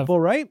got people,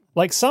 right?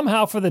 Like,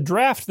 somehow for the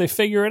draft, they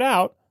figure it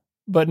out,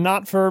 but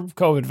not for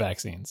COVID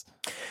vaccines.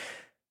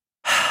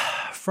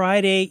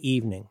 Friday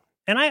evening.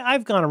 And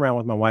I've gone around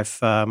with my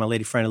wife, my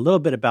lady friend, a little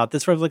bit about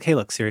this where I was like, hey,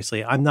 look,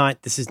 seriously, I'm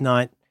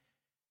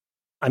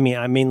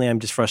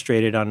just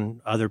frustrated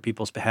on other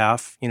people's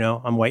behalf. You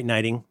know, I'm white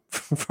knighting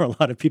for a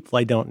lot of people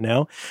I don't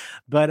know.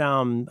 But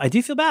I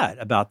do feel bad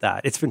about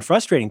that. It's been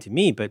frustrating to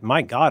me, but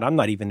my God, I'm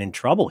not even in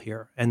trouble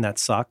here. And that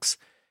sucks.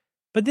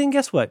 But then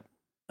guess what?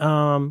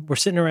 We're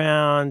sitting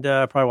around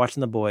probably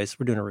watching The Boys.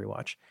 We're doing a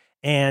rewatch.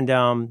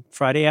 And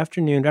Friday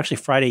afternoon, actually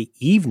Friday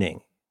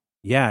evening.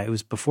 Yeah, it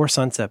was before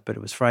sunset, but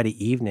it was Friday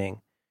evening.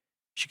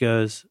 She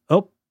goes,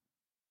 oh,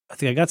 I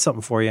think I got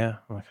something for you. I'm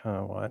like,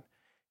 oh, what?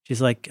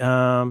 She's like,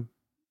 my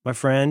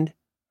friend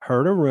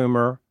heard a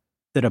rumor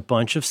that a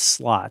bunch of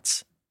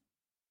slots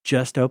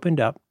just opened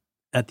up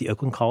at the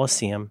Oakland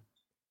Coliseum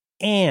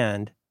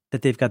and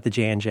that they've got the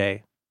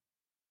J&J.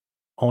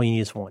 All you need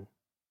is one.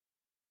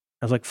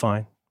 I was like,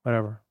 fine,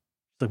 whatever.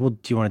 She's like, well,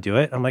 do you want to do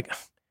it? I'm like,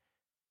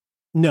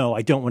 no,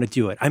 I don't want to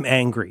do it. I'm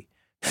angry.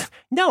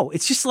 No,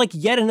 it's just like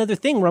yet another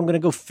thing where I'm going to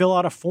go fill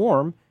out a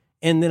form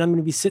and then I'm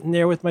going to be sitting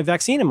there with my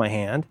vaccine in my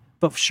hand.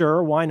 But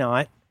sure, why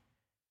not?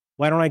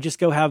 Why don't I just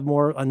go have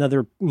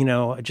another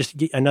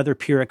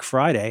Pyrrhic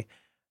Friday?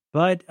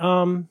 But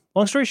long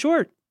story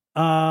short,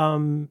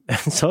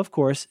 so of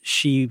course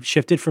she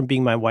shifted from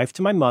being my wife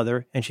to my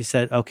mother, and she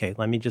said, "Okay,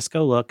 let me just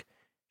go look."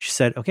 She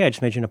said, "Okay, I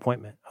just made you an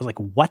appointment." I was like,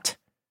 "What?"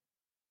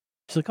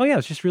 She's like, "Oh yeah,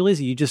 it's just real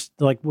easy. You just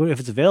if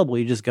it's available,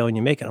 you just go and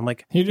you make it." I'm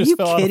like, "Are you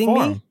kidding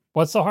me?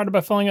 What's so hard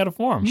about filling out a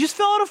form? You just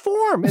fill out a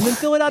form and then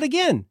fill it out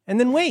again and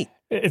then wait."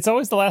 It's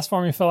always the last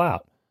form you fill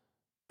out.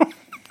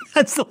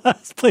 That's the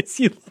last place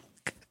you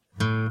look.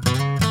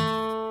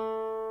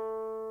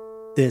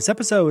 This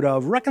episode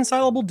of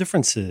Reconcilable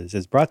Differences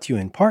is brought to you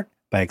in part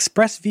by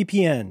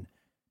ExpressVPN.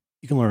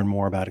 You can learn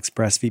more about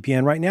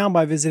ExpressVPN right now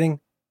by visiting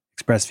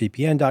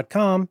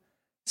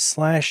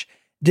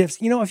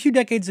expressvpn.com/diffs. You know, a few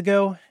decades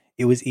ago,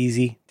 it was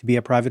easy to be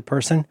a private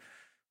person.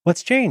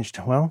 What's changed?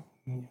 Well,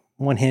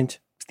 one hint,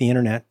 it's the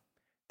internet.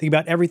 Think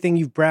about everything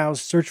you've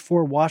browsed, searched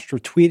for, watched, or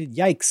tweeted.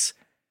 Yikes.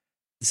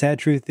 The sad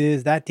truth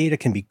is that data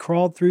can be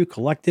crawled through,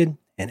 collected,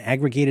 and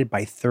aggregated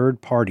by third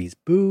parties.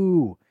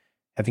 Boo!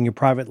 Having your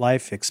private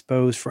life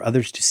exposed for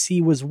others to see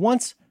was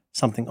once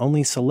something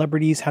only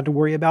celebrities had to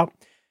worry about.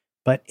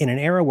 But in an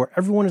era where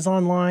everyone is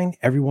online,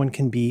 everyone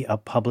can be a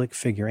public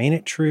figure. Ain't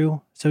it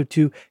true? So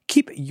to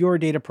keep your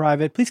data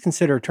private, please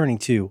consider turning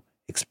to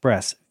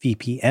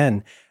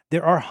ExpressVPN.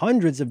 There are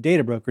hundreds of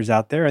data brokers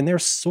out there, and their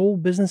sole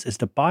business is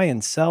to buy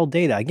and sell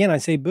data. Again, I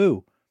say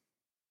boo.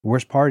 The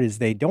worst part is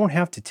they don't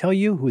have to tell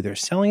you who they're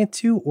selling it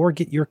to or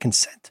get your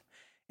consent.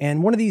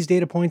 And one of these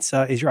data points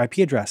is your IP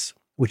address,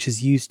 which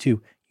is used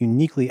to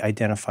uniquely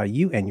identify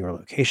you and your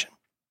location.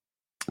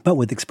 But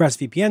with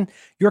ExpressVPN,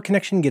 your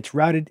connection gets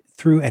routed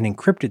through an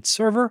encrypted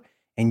server,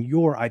 and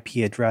your IP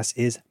address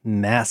is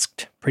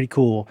masked. Pretty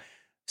cool.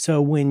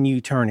 So when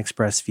you turn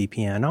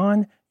ExpressVPN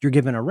on, you're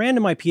given a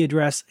random IP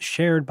address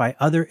shared by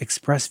other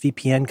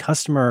ExpressVPN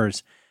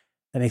customers.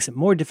 That makes it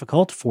more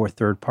difficult for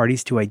third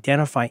parties to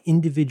identify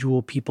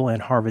individual people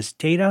and harvest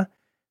data.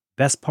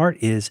 Best part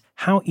is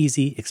how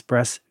easy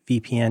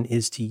ExpressVPN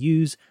is to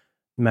use.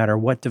 No matter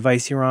what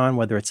device you're on,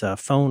 whether it's a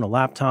phone, a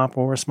laptop,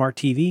 or a smart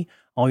TV,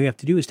 all you have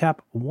to do is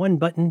tap one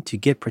button to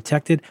get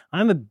protected.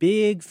 I'm a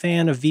big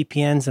fan of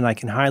VPNs, and I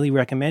can highly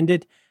recommend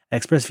it.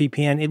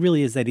 ExpressVPN, it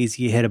really is that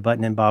easy. You hit a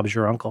button and Bob's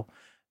your uncle.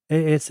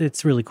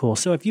 It's really cool.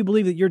 So if you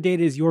believe that your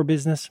data is your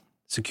business,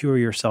 secure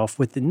yourself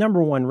with the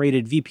 #1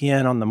 rated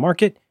VPN on the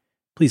market.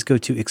 Please go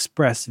to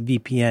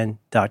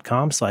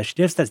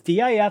expressvpn.com/diffs. That's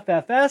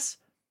DIFFS.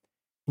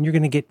 And you're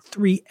going to get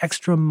 3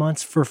 extra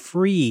months for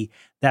free.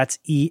 That's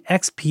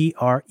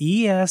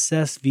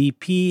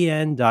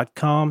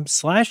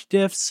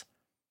expressvpn.com/diffs.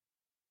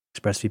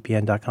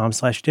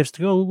 expressvpn.com/diffs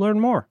to go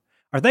learn more.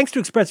 Our thanks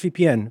to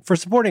ExpressVPN for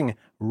supporting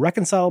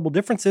Reconcilable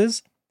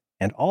Differences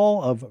and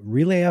all of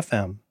Relay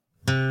FM.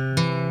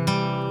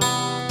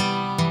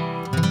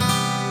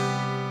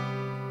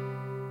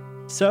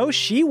 So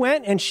she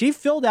went and she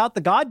filled out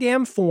the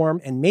goddamn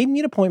form and made me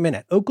an appointment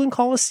at Oakland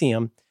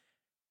Coliseum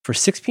for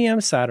 6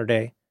 p.m.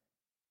 Saturday.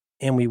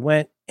 And we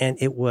went, and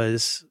it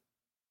was,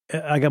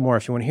 I got more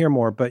if you want to hear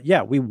more, but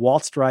yeah, we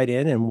waltzed right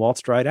in and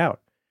waltzed right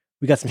out.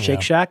 We got some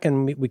Shake Shack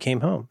and we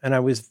came home, and I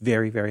was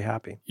very, very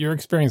happy. Your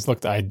experience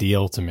looked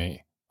ideal to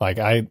me. Like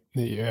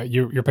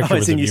your picture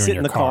was of you you sit in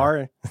in your the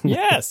car.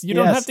 Yes, you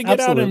don't have to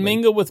get out and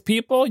mingle with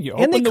people. You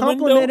And open they the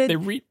window,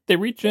 complimented- they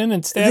reach in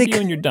and stab you,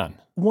 and you're done.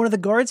 One of the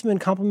guardsmen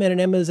complimented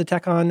Emma's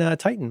Attack on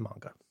Titan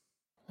manga.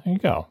 There you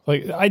go.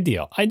 Like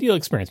ideal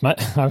experience.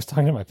 I was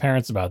talking to my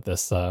parents about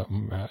this the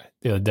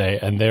other day,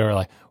 and they were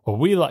like, "Well,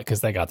 we like," because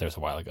they got theirs a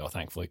while ago,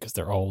 thankfully, because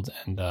they're old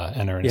and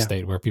are in a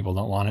state where people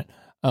don't want it.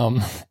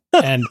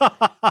 And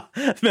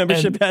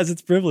membership has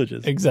its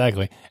privileges.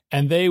 Exactly.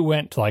 And they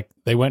went to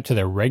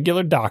their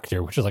regular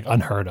doctor, which is like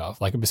unheard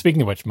of. Like,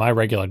 speaking of which, my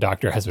regular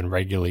doctor has been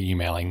regularly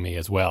emailing me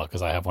as well,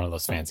 because I have one of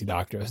those fancy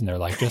doctors, and they're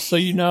like, just so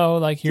you know,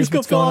 like, here's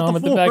what's going on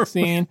with the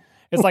vaccine.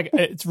 It's like,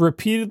 it's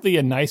repeatedly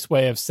a nice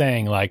way of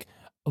saying, like,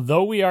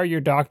 though we are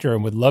your doctor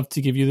and would love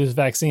to give you this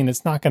vaccine,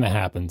 it's not going to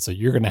happen. So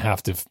you're going to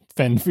have to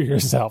fend for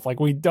yourself. Like,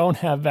 we don't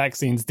have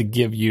vaccines to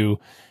give you.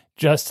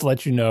 Just to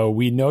let you know,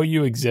 we know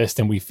you exist,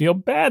 and we feel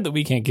bad that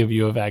we can't give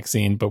you a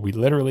vaccine, but we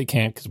literally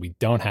can't because we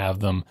don't have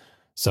them.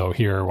 So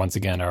here, once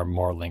again, are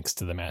more links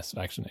to the mass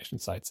vaccination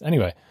sites.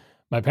 Anyway,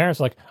 my parents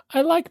were like,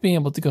 I like being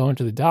able to go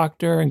into the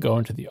doctor and go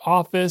into the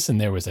office, and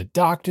there was a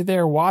doctor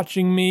there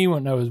watching me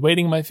when I was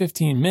waiting my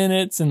 15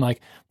 minutes, and like,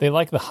 they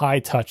like the high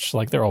touch,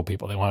 like they're old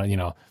people. They want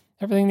to,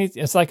 everything needs,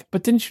 it's like,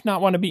 but didn't you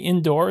not want to be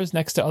indoors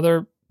next to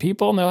other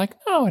people? And they're like,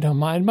 no, I don't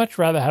mind. I'd much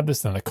rather have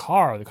this than the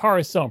car. The car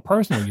is so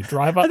impersonal. You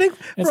drive up. I think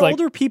it's for like,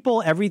 older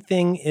people,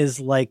 everything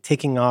is like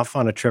taking off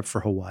on a trip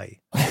for Hawaii.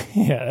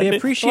 Yeah, they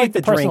appreciate like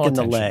the drink and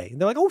attention. the lay.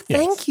 They're like, oh,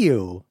 thank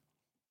you.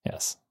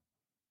 Yes.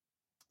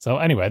 So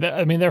anyway,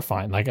 they're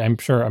fine. Like, I'm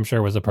sure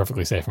it was a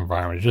perfectly safe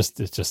environment.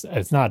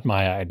 It's not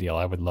my ideal.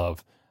 I would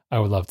love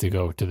to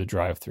go to the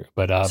drive-through,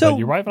 but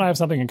your wife and I have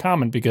something in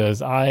common,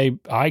 because I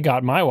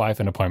got my wife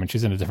an appointment.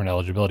 She's in a different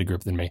eligibility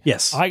group than me.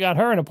 Yes. I got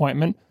her an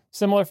appointment.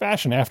 Similar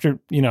fashion, after,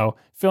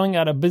 filling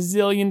out a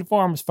bazillion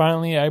forms,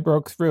 finally I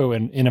broke through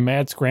in a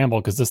mad scramble,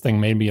 because this thing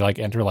made me like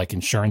enter like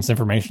insurance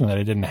information that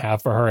I didn't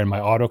have for her, and my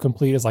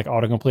autocomplete is like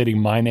autocompleting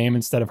my name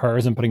instead of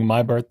hers and putting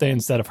my birthday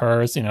instead of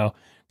hers,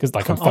 because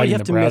like I'm fighting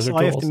the browser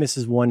all you have tools. to miss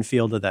is one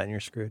field of that and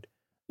you're screwed.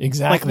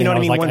 Exactly. Like, you know what I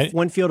mean? Like,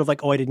 one field of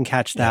like, oh, I didn't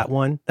catch that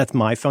one. That's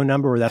my phone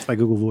number, or that's my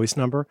Google Voice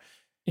number.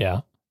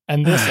 Yeah.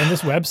 And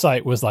this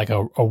website was like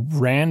a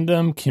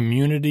random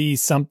community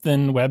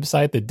something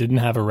website that didn't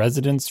have a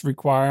residence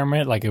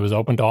requirement. Like, it was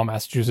open to all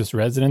Massachusetts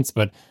residents,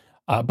 but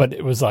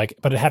it was like,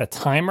 but it had a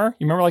timer.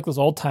 You remember like those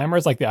old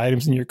timers, like the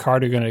items in your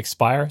cart are going to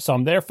expire. So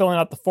I'm there filling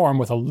out the form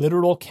with a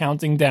literal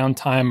counting down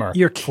timer.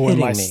 You're kidding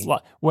me.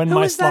 When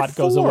my slot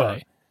goes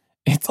away.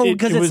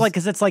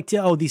 Because it's like,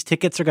 oh, these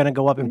tickets are going to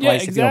go up in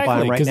price if you don't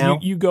buy them right now.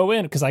 You go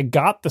in, because I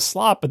got the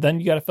slot, but then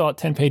you got to fill out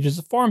 10 pages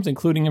of forms,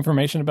 including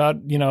information about,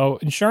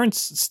 insurance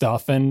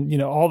stuff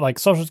and, all like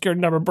social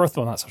security number,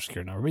 not social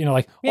security number, but,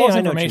 like all this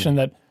information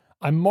that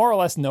I more or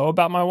less know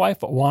about my wife,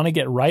 but want to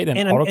get right, and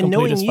autocomplete and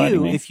knowing is fighting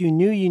you, me. if you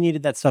knew you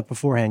needed that stuff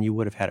beforehand, you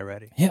would have had it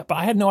ready. Yeah, but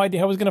I had no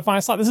idea I was going to find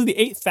a slot. This is the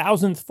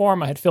 8,000th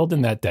form I had filled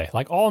in that day.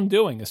 Like, all I'm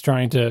doing is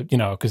trying to,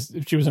 because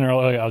she was in her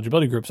early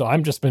eligibility group, so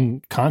I'm just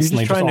been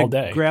constantly You're just all trying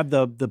day. to grab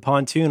the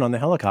pontoon on the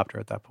helicopter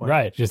at that point.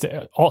 Right, just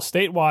all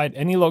statewide,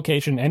 any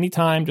location,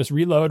 anytime, just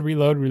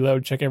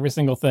reload, check every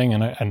single thing,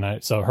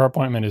 so her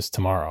appointment is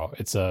tomorrow.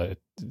 It's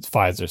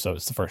Pfizer, so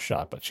it's the first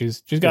shot, but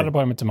she's got an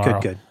appointment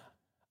tomorrow. Good.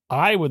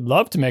 I would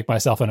love to make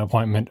myself an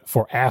appointment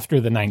for after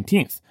the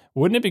 19th.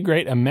 Wouldn't it be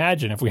great?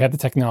 Imagine if we had the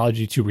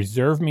technology to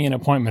reserve me an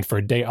appointment for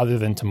a day other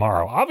than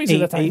tomorrow. Obviously,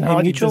 the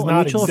technology does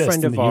not exist. A mutual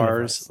friend of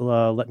ours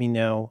let me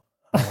know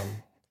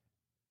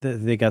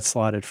they got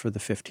slotted for the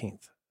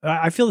 15th.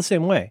 I feel the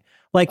same way.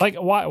 Like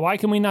why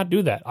can we not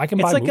do that? I can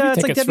buy movie tickets.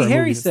 It's like Debbie for a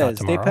Harry movie says,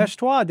 dépêche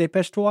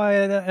toi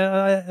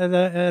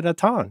at a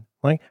ton.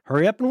 Like,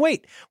 hurry up and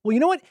wait. Well,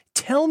 you know what?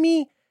 Tell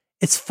me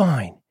it's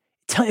fine.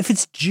 If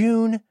it's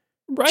June,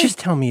 just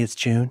tell me it's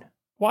June.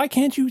 Why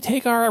can't you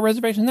take our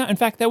reservation now? In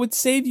fact, that would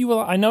save you a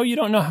lot. I know you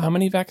don't know how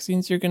many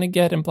vaccines you're going to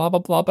get and blah, blah,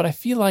 blah, but I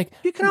feel like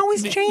you can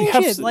always change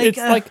it. It's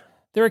like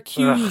there are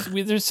queues.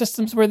 There's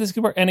systems where this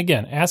could work. And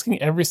again,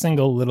 asking every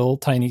single little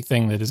tiny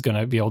thing that is going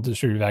to be able to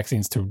distribute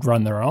vaccines to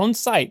run their own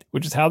site,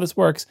 which is how this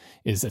works,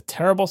 is a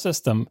terrible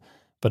system,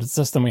 but it's a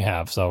system we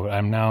have. So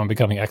I'm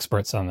becoming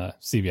experts on the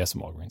CVS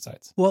and Walgreens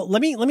sites. Well,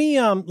 let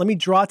me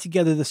draw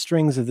together the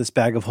strings of this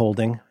bag of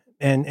holding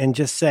and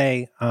just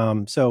say,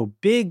 so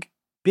big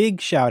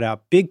shout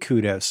out, big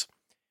kudos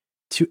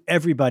to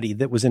everybody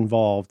that was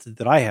involved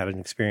that I had an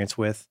experience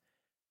with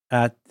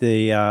at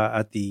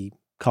the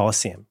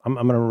Coliseum. I'm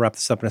going to wrap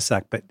this up in a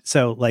sec, but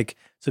so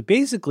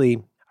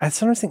basically, I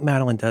sometimes think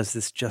Madeline does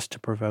this just to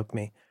provoke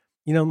me.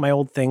 My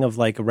old thing of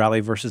like a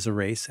rally versus a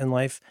race in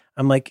life.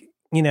 I'm like,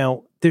 I'm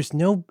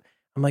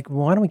like,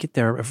 well, why don't we get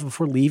there if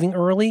we're leaving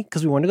early?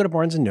 Because we want to go to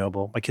Barnes &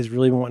 Noble. My kids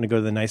really want to go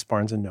to the nice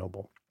Barnes &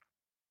 Noble.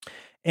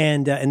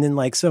 And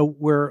then so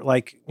we're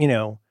like,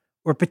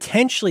 we're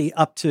potentially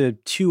up to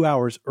 2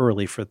 hours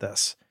early for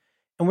this.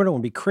 And we don't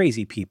want to be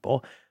crazy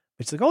people.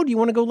 It's like, oh, do you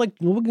want to go we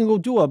can go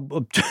do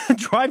a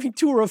driving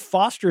tour of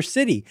Foster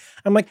City?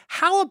 I'm like,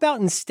 how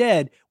about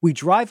instead we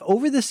drive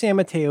over the San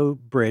Mateo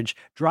Bridge,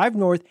 drive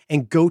north,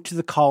 and go to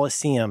the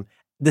Coliseum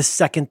the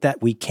second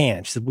that we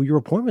can? She said, well, your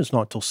appointment's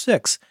not till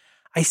 6.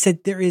 I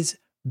said, there is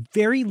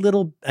very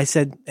little. I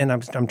said, and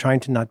I'm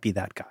trying to not be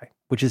that guy,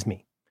 which is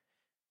me.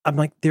 I'm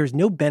like, there's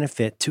no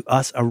benefit to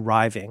us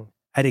arriving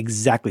at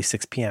exactly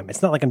 6 p.m.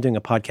 It's not like I'm doing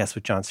a podcast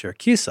with John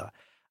Siracusa.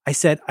 I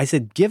said,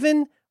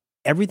 given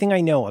everything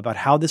I know about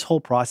how this whole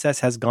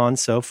process has gone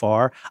so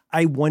far,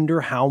 I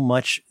wonder how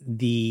much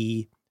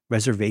the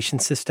reservation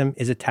system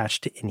is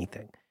attached to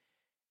anything.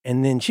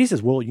 And then she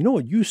says, well, what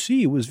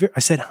UC was I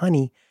said,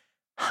 honey,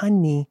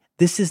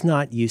 this is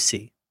not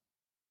UC.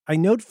 I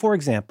note, for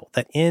example,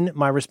 that in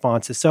my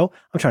responses, so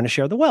I'm trying to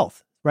share the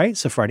wealth, right?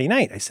 So Friday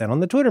night, I said on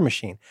the Twitter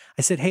machine,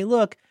 I said, hey,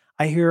 look,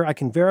 I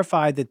can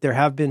verify that there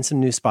have been some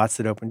new spots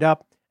that opened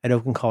up at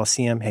Oakland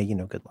Coliseum. Hey,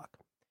 good luck.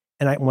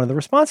 And one of the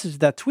responses to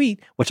that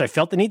tweet, which I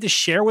felt the need to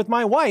share with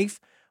my wife,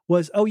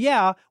 was, oh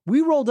yeah, we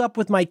rolled up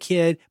with my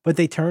kid, but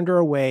they turned her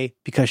away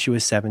because she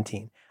was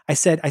 17. I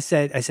said,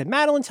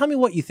 Madeline, tell me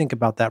what you think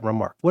about that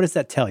remark. What does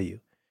that tell you?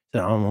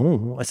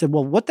 I said,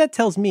 well, what that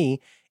tells me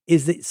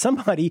is that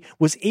somebody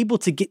was able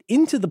to get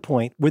into the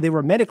point where they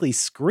were medically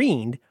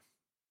screened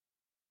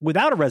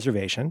without a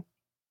reservation,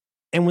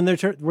 and when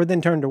were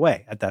then turned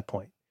away at that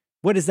point.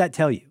 What does that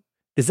tell you?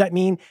 Does that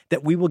mean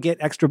that we will get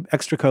extra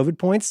COVID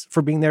points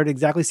for being there at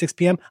exactly 6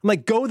 p.m.? I'm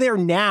like, go there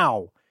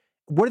now.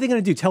 What are they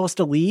going to do? Tell us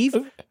to leave?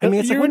 I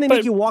mean, it's like when they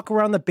make you walk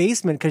around the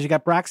basement because you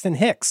got Braxton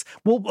Hicks.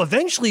 Well,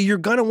 eventually you're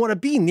going to want to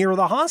be near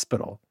the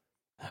hospital.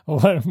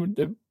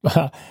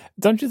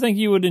 Don't you think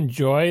you would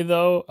enjoy,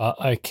 though,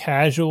 a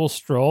casual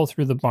stroll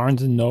through the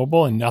Barnes &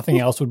 Noble and nothing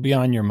else would be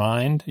on your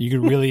mind? You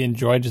could really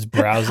enjoy just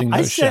browsing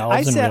those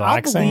shelves and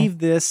relaxing?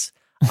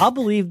 I'll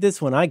believe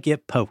this when I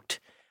get poked.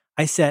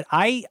 I said,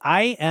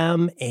 I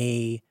am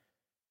an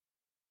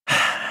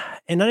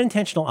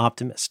unintentional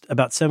optimist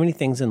about so many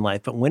things in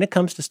life. But when it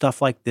comes to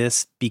stuff like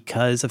this,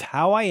 because of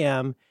how I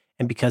am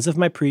and because of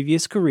my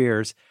previous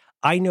careers,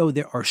 I know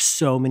there are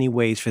so many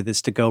ways for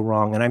this to go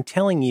wrong. And I'm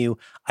telling you,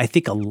 I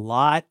think there's a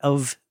lot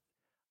of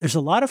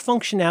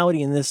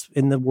functionality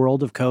in the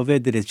world of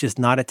COVID that is just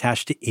not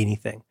attached to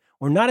anything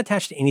or not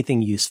attached to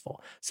anything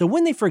useful. So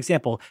when they, for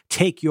example,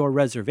 take your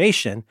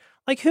reservation,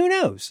 like who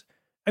knows?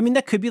 I mean,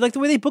 that could be like the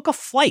way they book a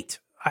flight.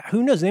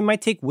 Who knows? They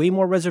might take way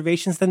more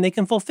reservations than they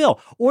can fulfill.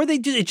 Or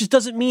it just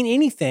doesn't mean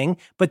anything,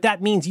 but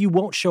that means you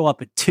won't show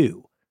up at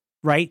 2,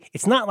 right?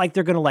 It's not like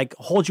they're going to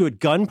hold you at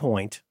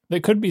gunpoint.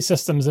 There could be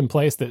systems in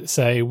place that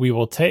say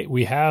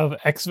we have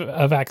X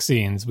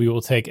vaccines, we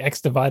will take X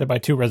divided by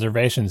 2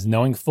 reservations,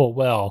 knowing full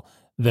well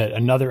that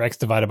another X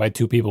divided by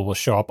 2 people will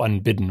show up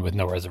unbidden with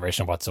no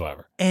reservation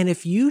whatsoever. And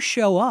if you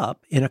show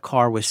up in a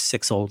car with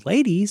 6 old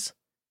ladies,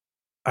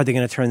 are they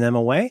going to turn them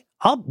away?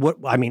 I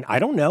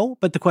don't know,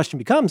 but the question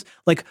becomes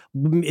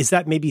is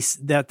that maybe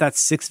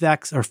that's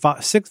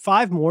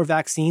 5 more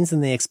vaccines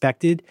than they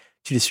expected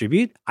to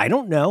distribute? I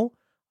don't know.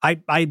 I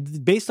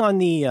based on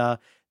the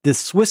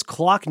Swiss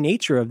clock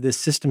nature of this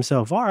system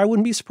so far, I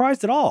wouldn't be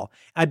surprised at all.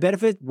 I bet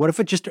what if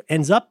it just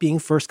ends up being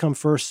first come,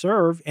 first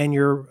serve, and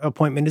your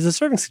appointment is a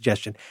serving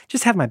suggestion?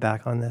 Just have my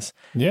back on this.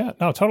 Yeah,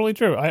 no, totally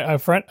true. A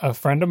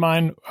friend of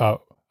mine,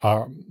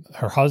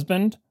 her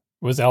husband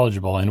was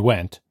eligible and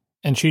went,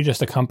 and she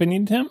just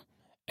accompanied him,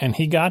 and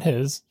he got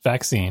his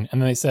vaccine. And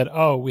then they said,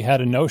 "Oh, we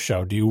had a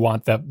no-show. Do you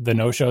want the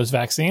no-show's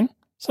vaccine?"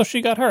 So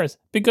she got hers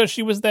because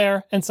she was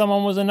there and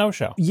someone was a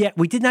no-show. Yeah,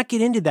 we did not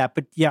get into that,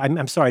 but yeah,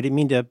 I'm sorry, I didn't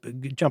mean to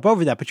jump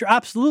over that, but you're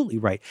absolutely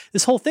right.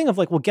 This whole thing of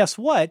like, well, guess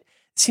what? It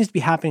seems to be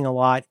happening a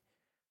lot,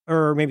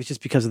 or maybe it's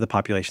just because of the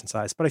population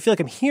size, but I feel like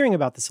I'm hearing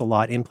about this a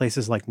lot in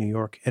places like New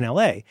York and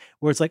LA,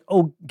 where it's like,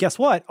 oh, guess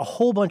what? A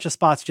whole bunch of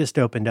spots just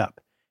opened up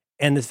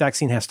and this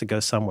vaccine has to go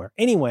somewhere.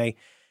 Anyway,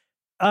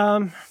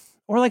 or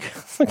like,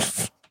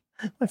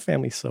 my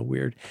family's so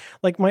weird.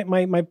 Like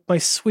my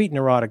sweet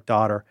neurotic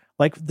daughter,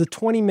 like the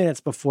 20 minutes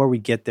before we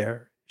get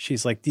there,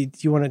 she's like, do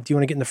you want to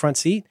get in the front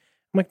seat?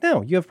 I'm like,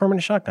 no, you have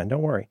permanent shotgun.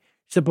 Don't worry.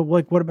 She said, but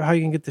like, what about how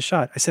you can get the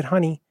shot? I said,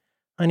 honey,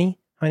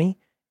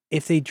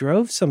 if they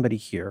drove somebody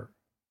here,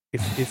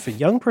 if a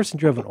young person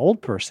drove an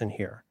old person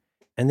here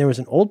and there was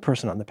an old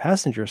person on the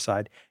passenger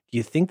side, do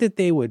you think that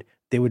they would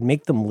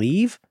make them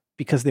leave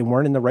because they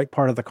weren't in the right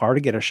part of the car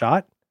to get a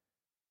shot?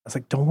 I was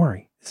like, don't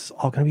worry. This is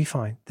all going to be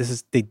fine.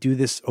 They do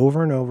this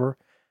over and over.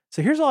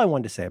 So here's all I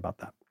wanted to say about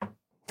that.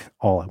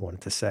 All I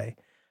wanted to say.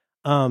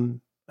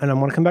 And I'm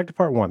going to come back to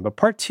part one, but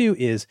part two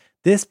is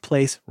this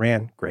place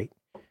ran great.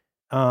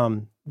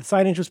 The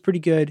signage was pretty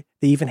good.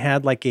 They even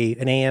had like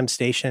an AM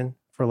station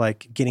for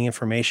like getting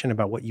information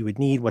about what you would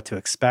need, what to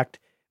expect.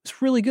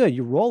 It's really good.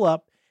 You roll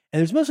up and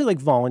there's mostly like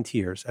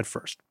volunteers at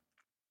first.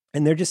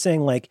 And they're just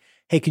saying like,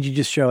 hey, could you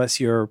just show us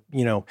your,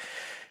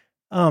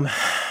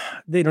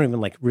 they don't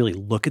even like really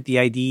look at the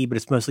ID, but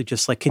it's mostly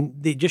just like, can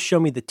they just show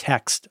me the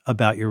text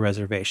about your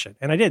reservation?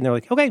 And I did. And they're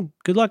like, okay,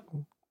 good luck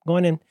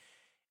going in.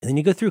 And then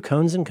you go through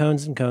cones and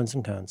cones and cones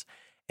and cones.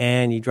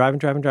 And you drive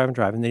and drive and drive and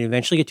drive. And then you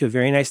eventually get to a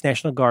very nice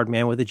National Guard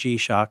man with a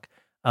G-Shock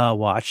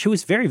watch, who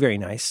was very, very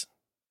nice.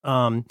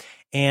 And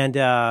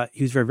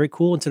he was very, very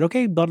cool and said,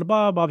 okay, blah, blah,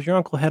 blah, Bob's your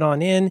uncle, head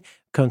on in.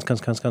 Cones,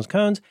 cones, cones, cones,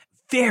 cones.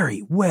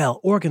 Very well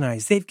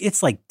organized.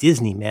 It's like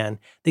Disney, man.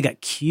 They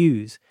got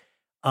queues.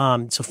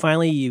 So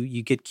finally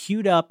you get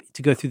queued up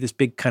to go through this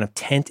big kind of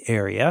tent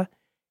area.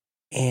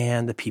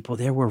 And the people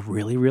there were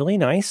really, really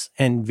nice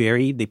and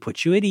they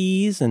put you at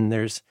ease. And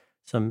there's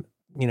some,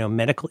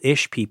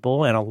 medical-ish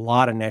people and a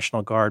lot of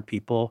National Guard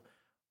people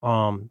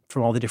from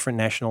all the different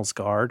Nationals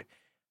Guard.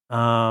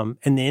 And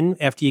then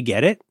after you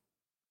get it,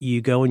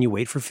 you go and you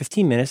wait for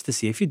 15 minutes to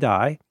see if you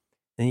die.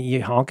 And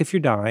you honk if you're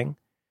dying.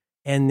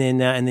 And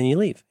then you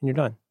leave and you're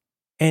done.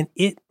 And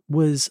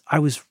I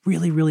was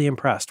really, really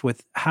impressed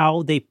with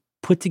how they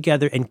put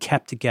together and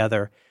kept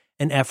together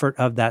an effort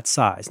of that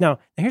size. Now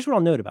here's what I'll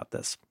note about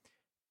this.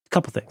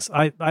 Couple things.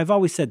 I've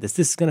always said this.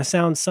 This is going to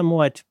sound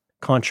somewhat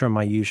contra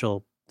my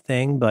usual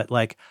thing, but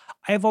like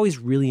I've always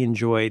really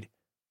enjoyed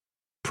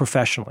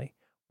professionally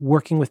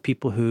working with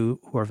people who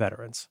are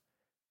veterans.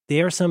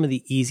 They are some of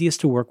the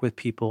easiest to work with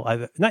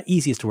people. Not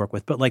easiest to work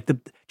with, but like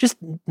just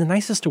the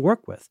nicest to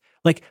work with.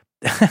 Like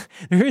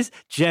there is,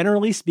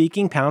 generally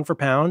speaking, pound for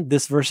pound,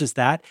 this versus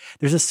that.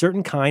 There's a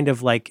certain kind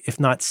of like, if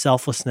not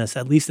selflessness,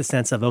 at least a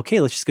sense of,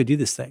 okay, let's just go do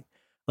this thing.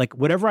 Like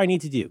whatever I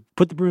need to do,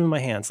 put the broom in my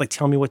hands, like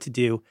tell me what to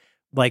do.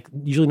 Like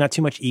usually not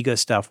too much ego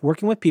stuff,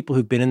 working with people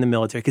who've been in the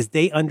military because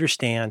they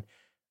understand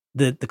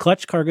that the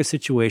clutch cargo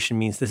situation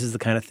means this is the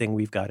kind of thing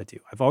we've got to do.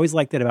 I've always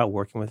liked that about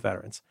working with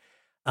veterans.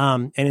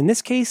 And in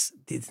this case,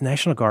 the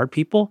National Guard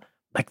people,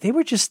 like they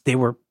were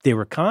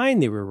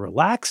kind, they were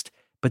relaxed,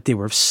 but they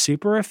were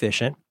super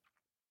efficient,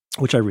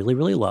 which I really,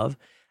 really love.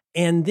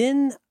 And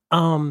then,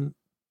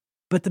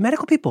 but the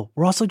medical people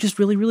were also just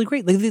really, really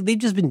great. They've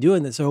just been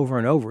doing this over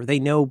and over. They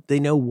know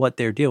what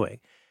they're doing.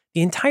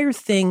 The entire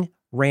thing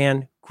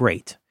ran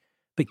great.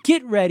 But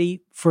get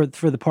ready for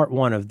the part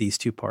one of these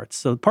two parts.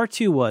 So part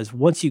two was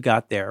once you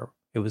got there,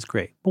 it was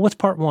great. But what's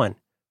part one?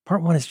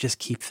 Part one is just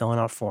keep filling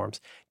out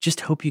forms.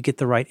 Just hope you get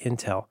the right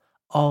intel.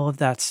 All of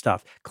that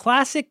stuff.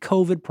 Classic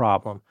COVID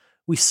problem.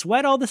 We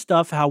sweat all the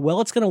stuff, how well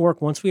it's going to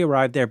work once we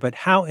arrive there, but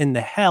how in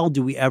the hell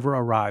do we ever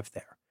arrive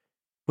there?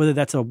 Whether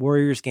that's a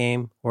Warriors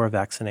game or a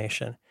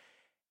vaccination.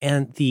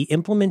 And the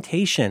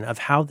implementation of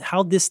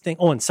how this thing,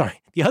 and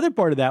sorry, the other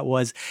part of that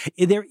was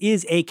there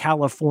is a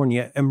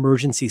California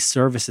emergency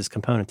services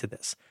component to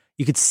this.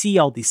 You could see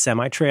all these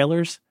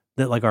semi-trailers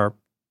that like are,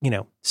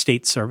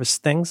 state service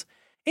things.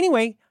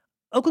 Anyway,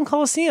 Oakland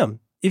Coliseum,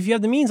 if you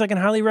have the means, I can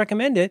highly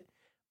recommend it.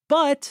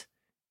 But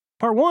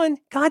part one,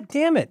 God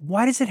damn it,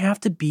 why does it have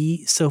to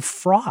be so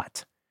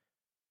fraught?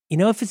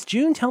 If it's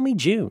June, tell me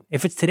June.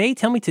 If it's today,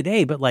 tell me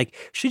today. But like,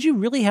 should you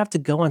really have to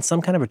go on some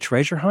kind of a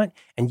treasure hunt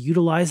and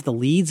utilize the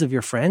leads of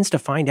your friends to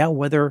find out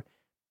whether,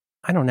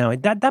 I don't know,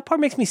 that part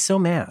makes me so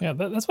mad. Yeah,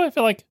 that's why I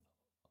feel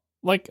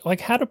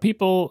like how do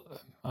people,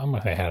 I'm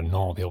going to say how do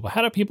normal people, but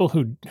how do people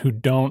who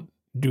don't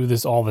do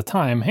this all the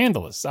time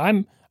handle this?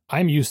 I'm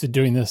I'm used to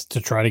doing this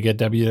to try to get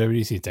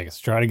WWDC tickets,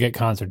 try to get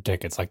concert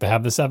tickets, like to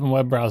have the 7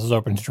 web browsers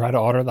open to try to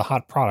order the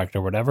hot product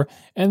or whatever.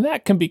 And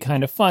that can be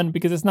kind of fun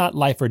because it's not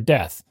life or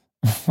death,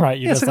 right?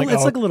 You're it's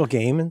like a little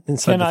game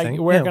inside the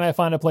thing. Where can I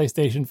find a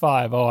PlayStation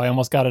 5? Oh, I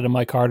almost got it in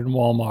my card in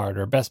Walmart,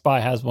 or Best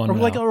Buy has one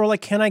now. Or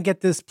like, can I get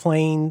this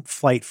plane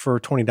flight for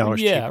 $20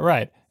 Yeah, cheaper?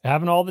 right.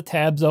 Having all the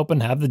tabs open,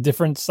 have the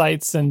different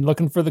sites and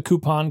looking for the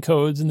coupon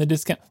codes and the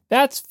discount.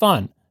 That's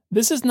fun.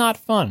 This is not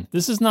fun.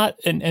 This is not,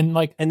 and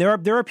there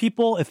are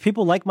people, if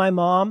people like my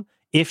mom,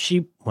 I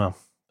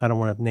don't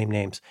want to name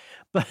names,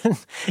 but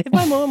if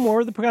my mom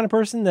were the kind of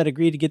person that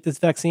agreed to get this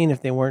vaccine,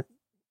 if they weren't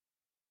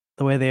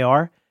the way they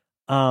are,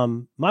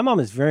 my mom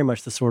is very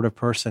much the sort of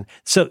person.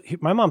 So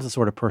my mom's the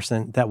sort of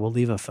person that will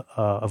leave a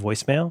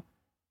voicemail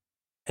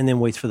and then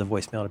waits for the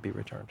voicemail to be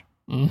returned.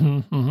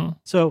 Mm-hmm, mm-hmm.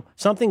 So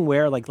something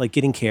where like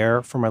getting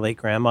care for my late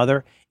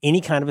grandmother,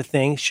 any kind of a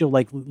thing, she'll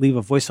like leave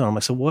a voicemail. I'm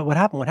like, so what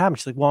happened? What happened?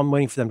 She's like, well, I'm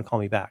waiting for them to call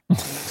me back.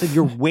 So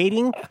you're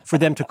waiting for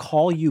them to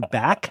call you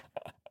back?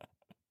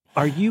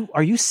 Are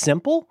you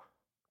simple?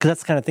 Because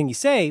that's the kind of thing you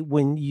say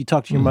when you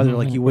talk to your mother,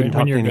 like you wouldn't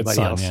talk to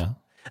anybody else. Yeah.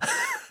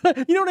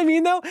 You know what I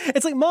mean, though?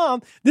 It's like,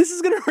 Mom, this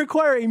is going to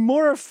require a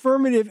more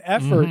affirmative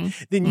effort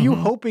than you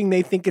hoping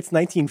they think it's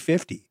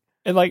 1950.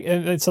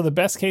 And so the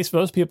best case for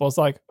those people is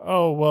like,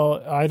 oh,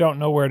 well, I don't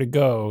know where to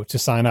go to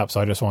sign up, so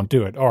I just won't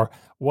do it. Or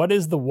what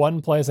is the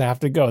one place I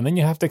have to go? And then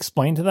you have to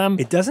explain to them.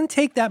 It doesn't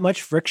take that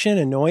much friction,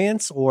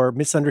 annoyance, or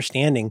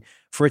misunderstanding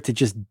for it to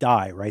just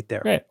die right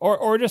there. Right.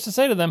 Or just to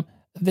say to them,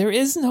 there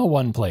is no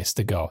one place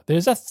to go.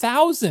 There's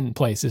 1,000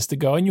 places to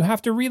go, and you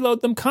have to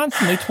reload them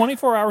constantly,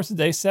 24 hours a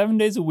day, 7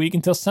 days a week,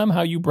 until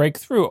somehow you break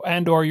through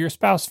and or your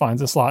spouse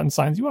finds a slot and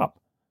signs you up.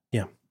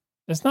 Yeah.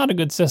 It's not a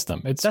good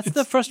system. It's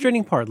the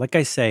frustrating part. Like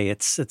I say,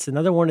 it's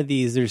another one of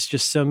these. There's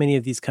just so many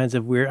of these kinds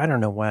of weird. I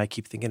don't know why I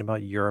keep thinking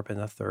about Europe in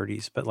the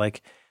 30s, but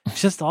like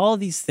it's just all of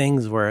these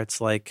things where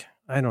it's like,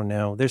 I don't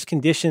know. There's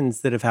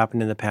conditions that have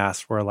happened in the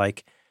past where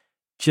like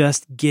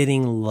just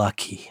getting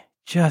lucky,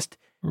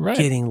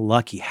 getting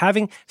lucky.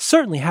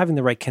 Certainly having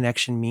the right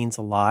connection means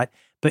a lot.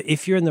 But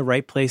if you're in the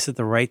right place at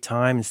the right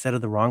time instead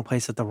of the wrong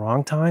place at the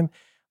wrong time,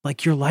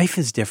 like your life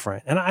is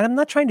different. And I'm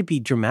not trying to be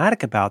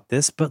dramatic about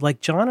this, but like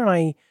John and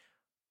I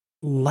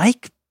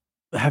like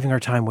having our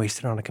time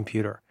wasted on a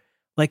computer.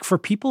 Like for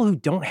people who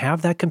don't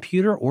have that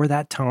computer or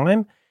that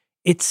time,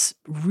 it's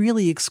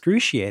really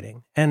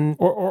excruciating. And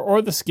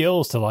or the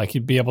skills to like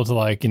you'd be able to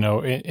like,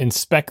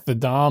 inspect the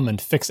DOM and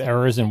fix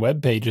errors in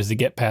web pages to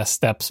get past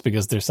steps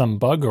because there's some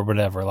bug or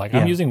whatever. Like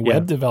I'm using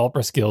web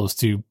developer skills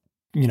to,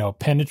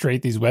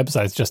 penetrate these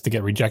websites just to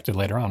get rejected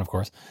later on, of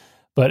course.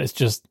 But it's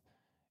just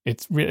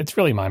it's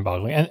really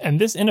mind-boggling. And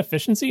this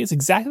inefficiency is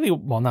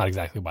not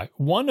exactly why.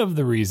 One of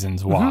the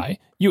reasons why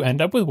you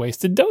end up with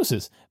wasted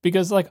doses.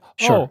 Because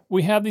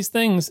we have these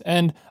things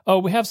and,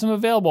 we have some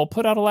available.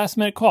 Put out a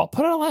last-minute call.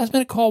 Put out a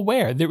last-minute call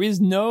where? There is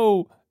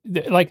no,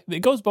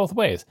 it goes both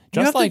ways.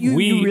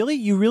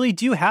 You really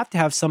do have to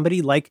have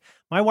somebody like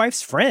my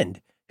wife's friend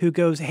who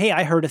goes, hey,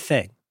 I heard a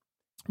thing.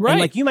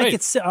 Right. And you might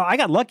get, I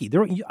got lucky.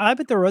 I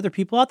bet there are other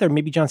people out there,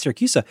 maybe John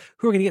Siracusa,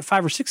 who are going to get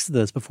 5 or 6 of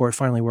those before it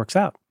finally works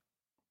out.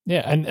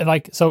 Yeah,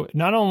 and so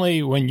not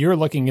only when you're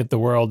looking at the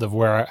world of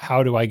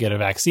how do I get a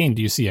vaccine,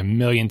 do you see a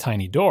million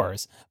tiny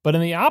doors, but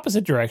in the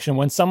opposite direction,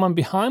 when someone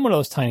behind one of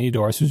those tiny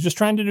doors who's just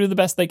trying to do the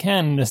best they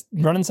can and is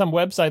running some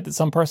website that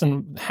some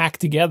person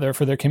hacked together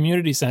for their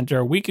community center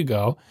a week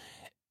ago,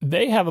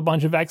 they have a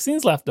bunch of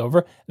vaccines left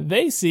over.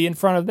 They see in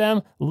front of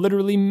them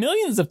literally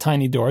millions of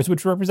tiny doors,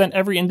 which represent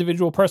every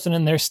individual person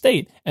in their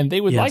state. And they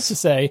would like to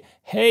say,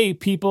 hey,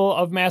 people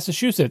of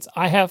Massachusetts,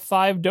 I have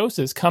 5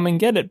 doses. Come and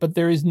get it. But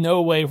there is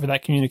no way for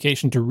that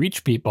communication to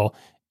reach people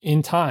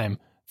in time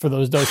for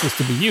those doses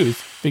to be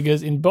used.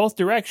 Because in both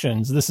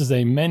directions, this is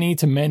a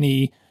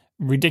many-to-many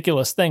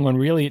ridiculous thing when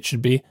really it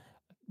should be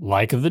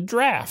like the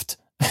draft.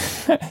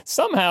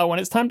 Somehow, when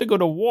it's time to go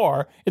to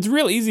war, it's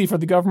real easy for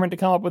the government to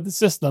come up with a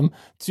system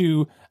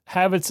to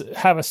have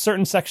a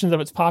certain sections of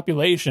its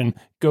population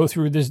go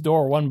through this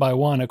door one by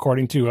one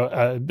according to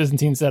a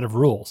Byzantine set of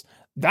rules.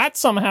 That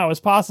somehow is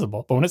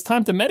possible. But when it's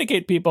time to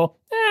medicate people,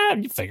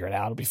 you figure it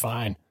out. It'll be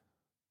fine.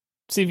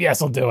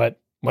 CVS will do it.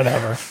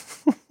 Whatever.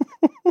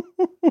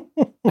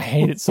 I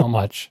hate it so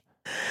much.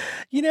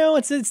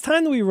 It's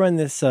time that we run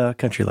this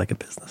country like a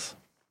business.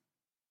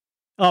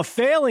 A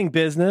failing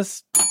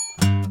business.